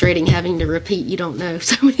it's frustrating having to repeat you don't know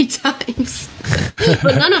so many times.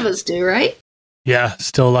 But none of us do, right? Yeah,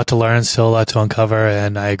 still a lot to learn, still a lot to uncover,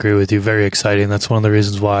 and I agree with you. Very exciting. That's one of the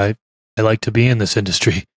reasons why I like to be in this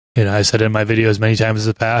industry. I said in my videos many times in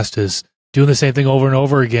the past, is doing the same thing over and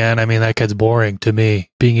over again. I mean, that gets boring to me.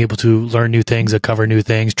 Being able to learn new things, uncover new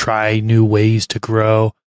things, try new ways to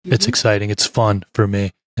grow. Mm-hmm. It's exciting. It's fun for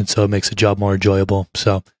me. And so it makes the job more enjoyable.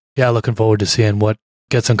 So yeah, looking forward to seeing what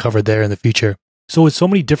gets uncovered there in the future. So with so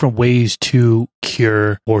many different ways to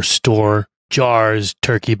cure or store jars,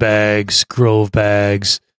 turkey bags, grove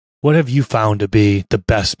bags, what have you found to be the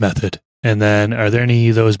best method? And then are there any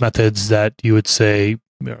of those methods that you would say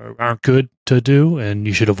aren't good to do and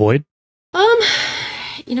you should avoid?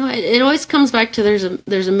 It always comes back to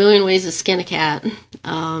there's a million ways to skin a cat.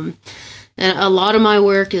 And a lot of my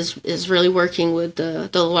work is really working with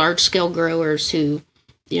the large scale growers who,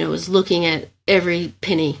 is looking at every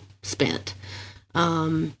penny spent.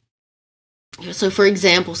 So for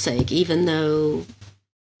example's sake, even though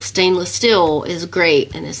stainless steel is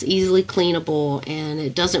great and it's easily cleanable and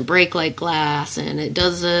it doesn't break like glass and it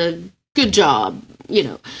does a good job,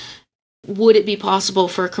 would it be possible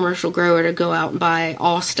for a commercial grower to go out and buy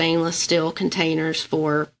all stainless steel containers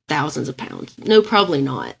for thousands of pounds? No, probably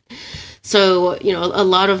not. So, a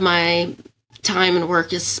lot of my time and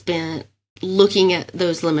work is spent looking at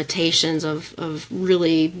those limitations of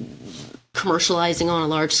really commercializing on a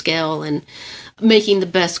large scale and making the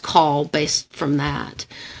best call based from that.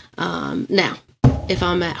 Now, if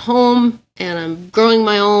I'm at home and I'm growing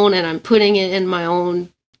my own and I'm putting it in my own,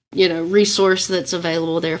 resource that's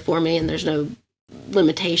available there for me and there's no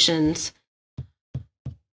limitations,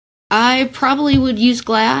 I probably would use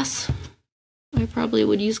glass.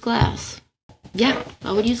 Yeah,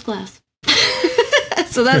 I would use glass.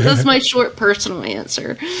 So that's my short personal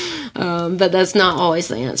answer. But that's not always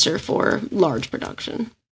the answer for large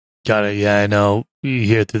production. Got it. Yeah, I know. You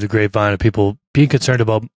hear through the grapevine of people being concerned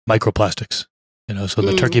about microplastics, so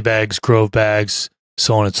the turkey bags, grove bags,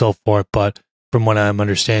 so on and so forth. But from what I'm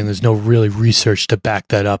understanding, there's no really research to back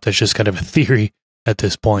that up. That's just kind of a theory at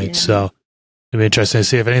this point. Yeah. So it'd be interesting to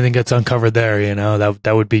see if anything gets uncovered there.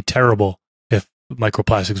 That would be terrible if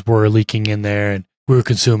microplastics were leaking in there and we were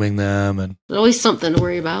consuming them. And there's always something to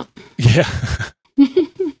worry about. Yeah.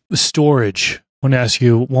 Storage. I want to ask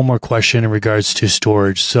you one more question in regards to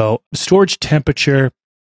storage. So storage temperature,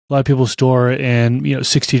 a lot of people store in,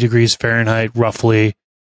 60 degrees Fahrenheit, roughly.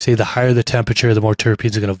 Say the higher the temperature, the more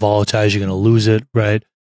terpenes are going to volatilize, you're going to lose it, right?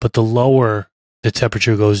 But the lower the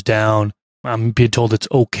temperature goes down, I'm being told it's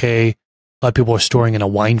okay. A lot of people are storing in a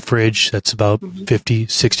wine fridge that's about 50,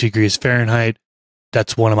 60 degrees Fahrenheit.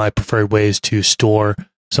 That's one of my preferred ways to store.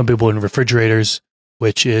 Some people in refrigerators,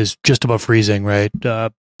 which is just above freezing, right?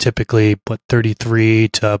 Typically, 33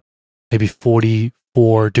 to maybe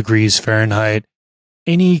 44 degrees Fahrenheit.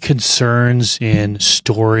 Any concerns in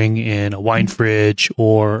storing in a wine fridge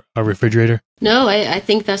or a refrigerator? No, I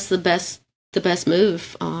think that's the best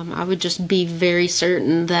move. I would just be very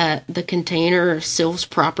certain that the container seals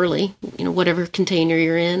properly. Whatever container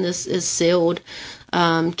you're in is sealed.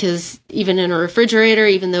 Because even in a refrigerator,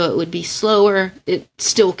 even though it would be slower, it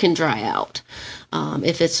still can dry out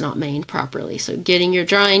if it's not mained properly. So getting your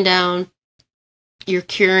drying down, your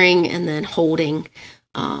curing, and then holding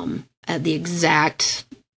at the exact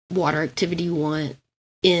water activity you want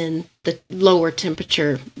in the lower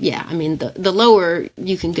temperature. Yeah, the lower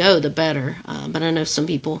you can go, the better. But I know some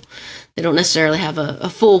people, they don't necessarily have a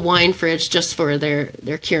full wine fridge just for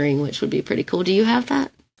their curing, which would be pretty cool. Do you have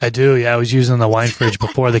that? I do, yeah. I was using the wine fridge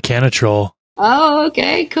before the Canitrol. Oh,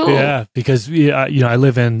 okay, cool. Yeah, because I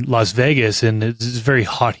live in Las Vegas and it's very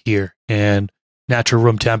hot here, and natural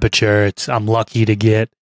room temperature, I'm lucky to get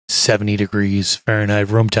 70 degrees Fahrenheit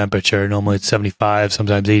room temperature. Normally it's 75,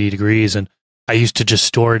 sometimes 80 degrees, and I used to just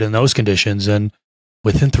store it in those conditions, and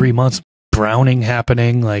within 3 months, browning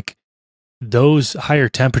happening, like those higher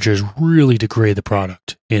temperatures really degrade the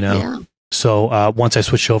product, Yeah. So once I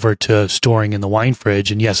switched over to storing in the wine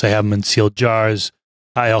fridge, and yes, I have them in sealed jars.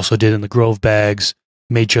 I also did in the grove bags,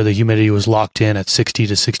 made sure the humidity was locked in at 60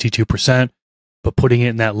 to 62%, but putting it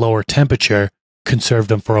in that lower temperature conserved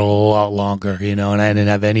them for a lot longer, and I didn't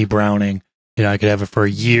have any browning. I could have it for a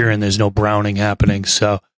year and there's no browning happening.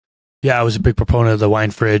 So yeah, I was a big proponent of the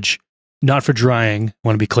wine fridge, not for drying. I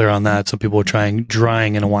want to be clear on that. Some people were trying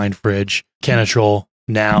drying in a wine fridge. Canitrol,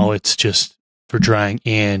 now it's just for drying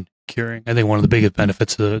and curing. I think one of the biggest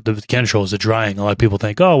benefits of the Canitrol is the drying. A lot of people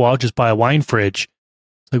think, oh, well, I'll just buy a wine fridge.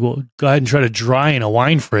 It's like, well, go ahead and try to dry in a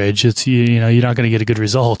wine fridge. It's, you're not going to get a good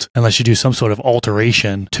result unless you do some sort of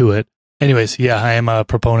alteration to it. Anyways, yeah, I am a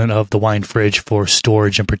proponent of the wine fridge for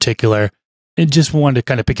storage in particular. And just wanted to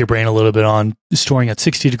kind of pick your brain a little bit on storing at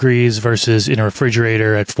 60 degrees versus in a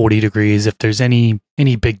refrigerator at 40 degrees, if there's any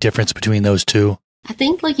big difference between those two. I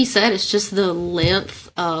think, like you said, it's just the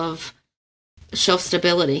length of shelf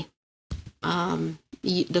stability.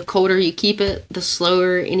 The colder you keep it, the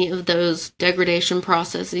slower any of those degradation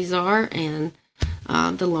processes are, and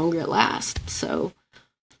the longer it lasts. So,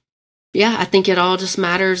 yeah, I think it all just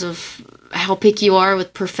matters of how picky you are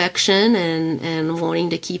with perfection and wanting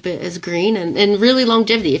to keep it as green and really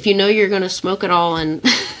longevity. If you know you're going to smoke it all in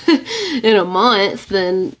a month,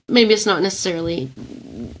 then maybe it's not necessarily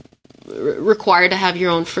required to have your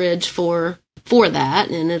own fridge for that,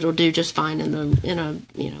 and it'll do just fine in a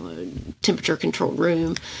temperature controlled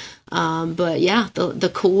room. But yeah,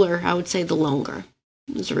 the cooler, I would say the longer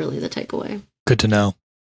is really the takeaway. Good to know.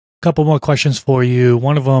 Couple more questions for you.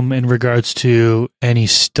 One of them in regards to any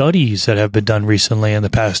studies that have been done recently in the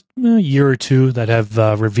past year or two that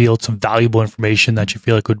have revealed some valuable information that you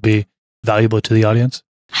feel like would be valuable to the audience.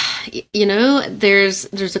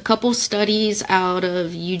 There's a couple studies out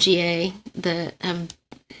of UGA that have,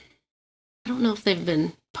 I don't know if they've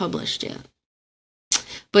been published yet,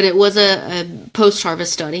 but it was a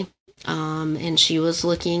post-harvest study, and she was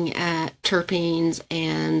looking at terpenes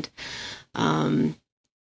and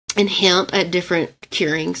hemp at different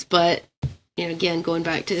curings, but again, going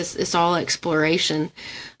back to this, it's all exploration.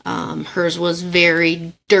 Hers was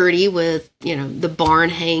very dirty with, the barn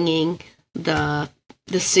hanging. The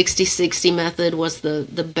 60-60 method was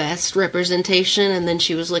the best representation. And then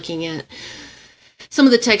she was looking at some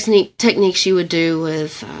of the techniques she would do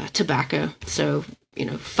with tobacco. So,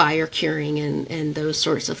 fire curing and those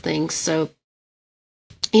sorts of things. So,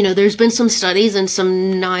 there's been some studies and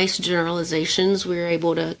some nice generalizations we were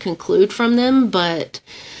able to conclude from them. But,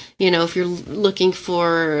 if you're looking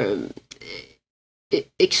for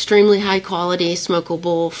extremely high quality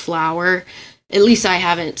smokable flower, at least I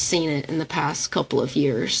haven't seen it in the past couple of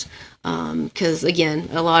years. Because again,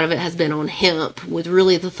 a lot of it has been on hemp, with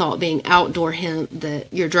really the thought being outdoor hemp,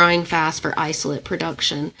 that you're drying fast for isolate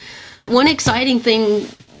production. One exciting thing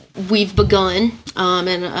we've begun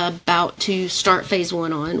and about to start phase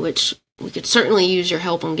 1 on, which we could certainly use your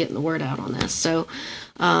help on getting the word out on this. So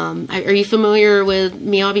are you familiar with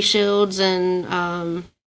Miyabi Shields and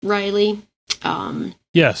Riley?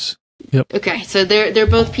 Yes. Yep. Okay, so they're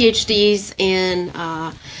both PhDs in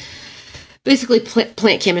basically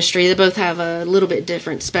plant chemistry. They both have a little bit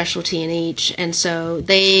different specialty in each, and so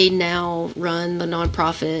they now run the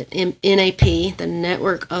nonprofit NAP, the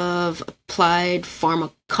Network of Applied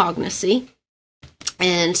Pharmacognosy.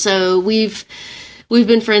 And so we've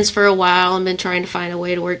been friends for a while and been trying to find a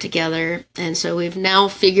way to work together, and so we've now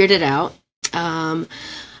figured it out.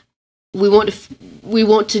 We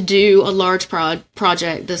want to do a large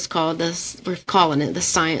project we're calling it the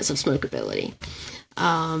Science of Smokability.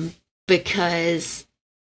 Because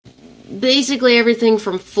basically everything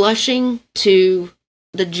from flushing to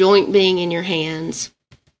the joint being in your hands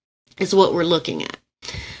is what we're looking at.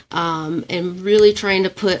 And really trying to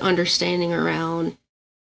put understanding around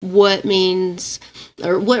what means,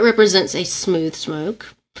 or what represents a smooth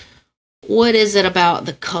smoke. What is it about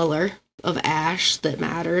the color of ash that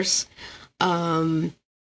matters?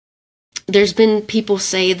 There's been people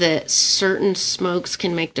say that certain smokes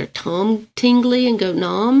can make their tongue tingly and go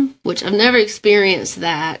numb, which I've never experienced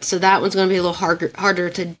that. So that one's going to be a little harder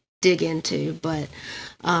to dig into. But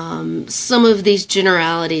some of these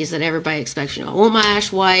generalities that everybody expects, I want my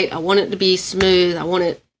ash white. I want it to be smooth. I want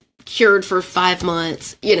it cured for 5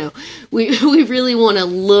 months. We really want to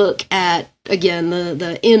look at, again,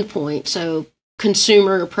 the end point. So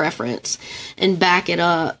consumer preference, and back it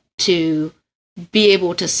up to be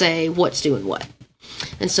able to say what's doing what.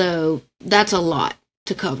 And so that's a lot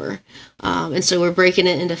to cover. And so we're breaking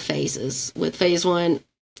it into phases. With phase 1,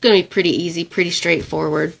 it's going to be pretty easy, pretty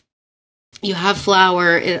straightforward. You have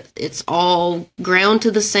flour. It's all ground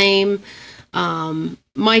to the same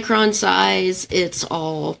micron size. It's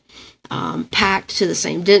all packed to the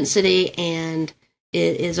same density, and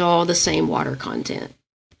it is all the same water content.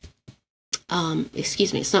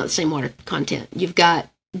 It's not the same water content. You've got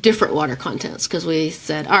different water contents, because we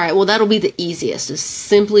said, all right, well, that'll be the easiest, is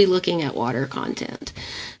simply looking at water content.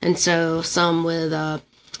 And so some with a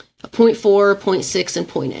 0.4, 0.6, and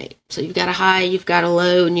 0.8. So you've got a high, you've got a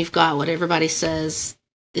low, and you've got what everybody says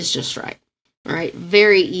is just right. All right,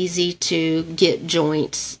 very easy to get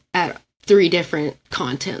joints at 3 different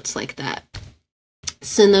contents like that.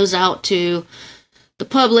 Send those out to the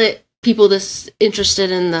public, people that's interested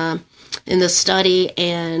in the study,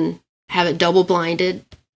 and have it double blinded.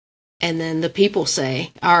 And then the people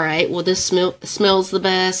say, all right, well, this smells the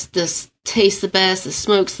best, this tastes the best, this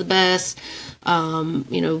smokes the best.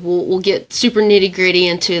 We'll get super nitty gritty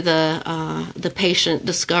into the patient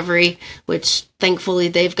discovery, which thankfully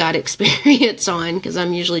they've got experience on, because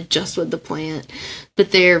I'm usually just with the plant. But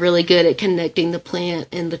they're really good at connecting the plant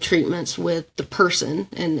and the treatments with the person,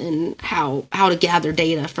 and how to gather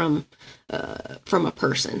data from a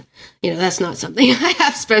person. That's not something I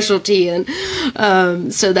have specialty in.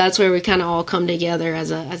 So that's where we kind of all come together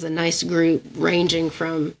as a nice group, ranging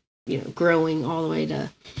from, growing all the way to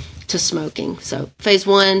smoking. So phase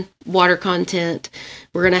 1, water content.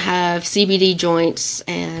 We're going to have CBD joints,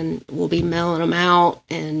 and we'll be mailing them out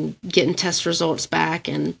and getting test results back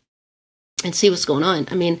and see what's going on.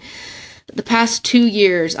 I mean, the past 2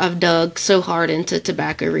 years, I've dug so hard into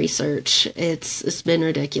tobacco research. It's been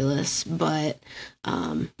ridiculous. But,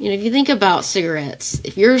 if you think about cigarettes,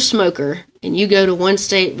 if you're a smoker and you go to one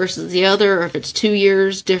state versus the other, or if it's 2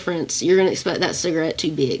 years difference, you're going to expect that cigarette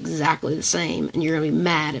to be exactly the same, and you're going to be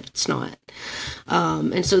mad if it's not.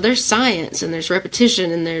 And so there's science, and there's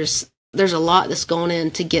repetition, and there's a lot that's going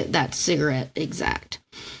in to get that cigarette exact.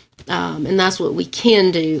 And that's what we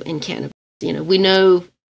can do in cannabis. We know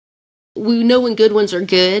when good ones are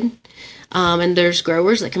good, and there's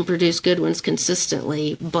growers that can produce good ones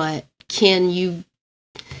consistently, but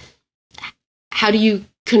how do you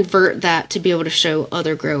convert that to be able to show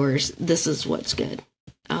other growers this is what's good.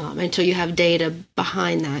 Until you have data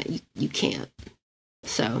behind that, you can't.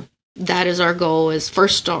 So that is our goal, is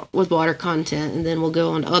first start with water content, and then we'll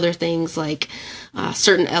go on to other things like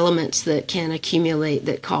certain elements that can accumulate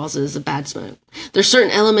that causes a bad smoke. There's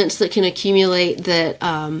certain elements that can accumulate that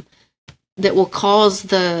that will cause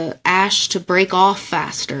the ash to break off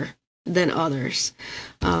faster than others.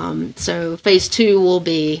 So phase 2 will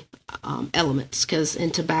be elements, because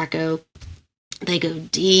in tobacco, they go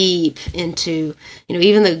deep into,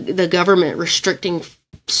 even the government restricting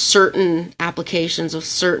certain applications of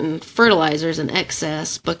certain fertilizers in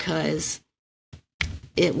excess because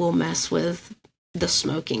it will mess with the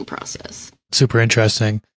smoking process. Super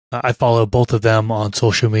interesting. I follow both of them on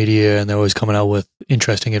social media, and they're always coming out with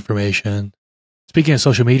interesting information. Speaking of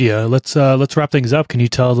social media, let's wrap things up. Can you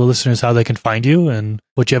tell the listeners how they can find you and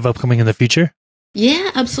what you have upcoming in the future?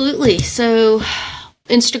 Yeah, absolutely. So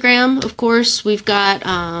Instagram, of course, we've got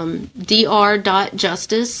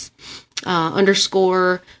dr.justice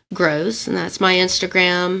 _grows, and that's my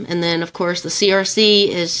Instagram. And then, of course, the CRC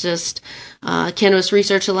is just Cannabis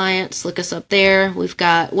Research Alliance. Look us up there. We've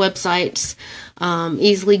got websites,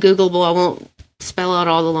 easily Googleable. I won't spell out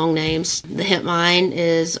all the long names. The Hemp Mine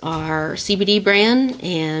is our CBD brand,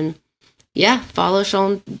 and follow us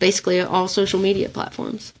on basically all social media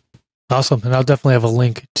platforms. Awesome. And I'll definitely have a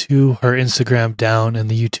link to her Instagram down in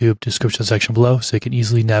the YouTube description section below, so you can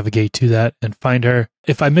easily navigate to that and find her.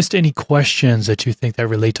 If I missed any questions that you think that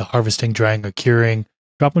relate to harvesting, drying, or curing,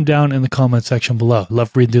 drop them down in the comment section below.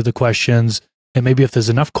 Love reading through the questions. And maybe if there's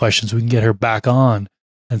enough questions, we can get her back on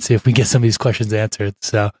and see if we can get some of these questions answered.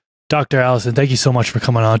 So Dr. Allison, thank you so much for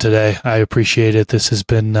coming on today. I appreciate it. This has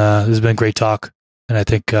been great talk. And I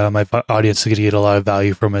think my audience is going to get a lot of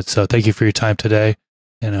value from it. So thank you for your time today.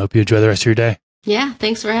 And I hope you enjoy the rest of your day. Yeah,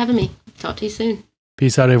 thanks for having me. Talk to you soon.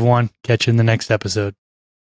 Peace out, everyone. Catch you in the next episode.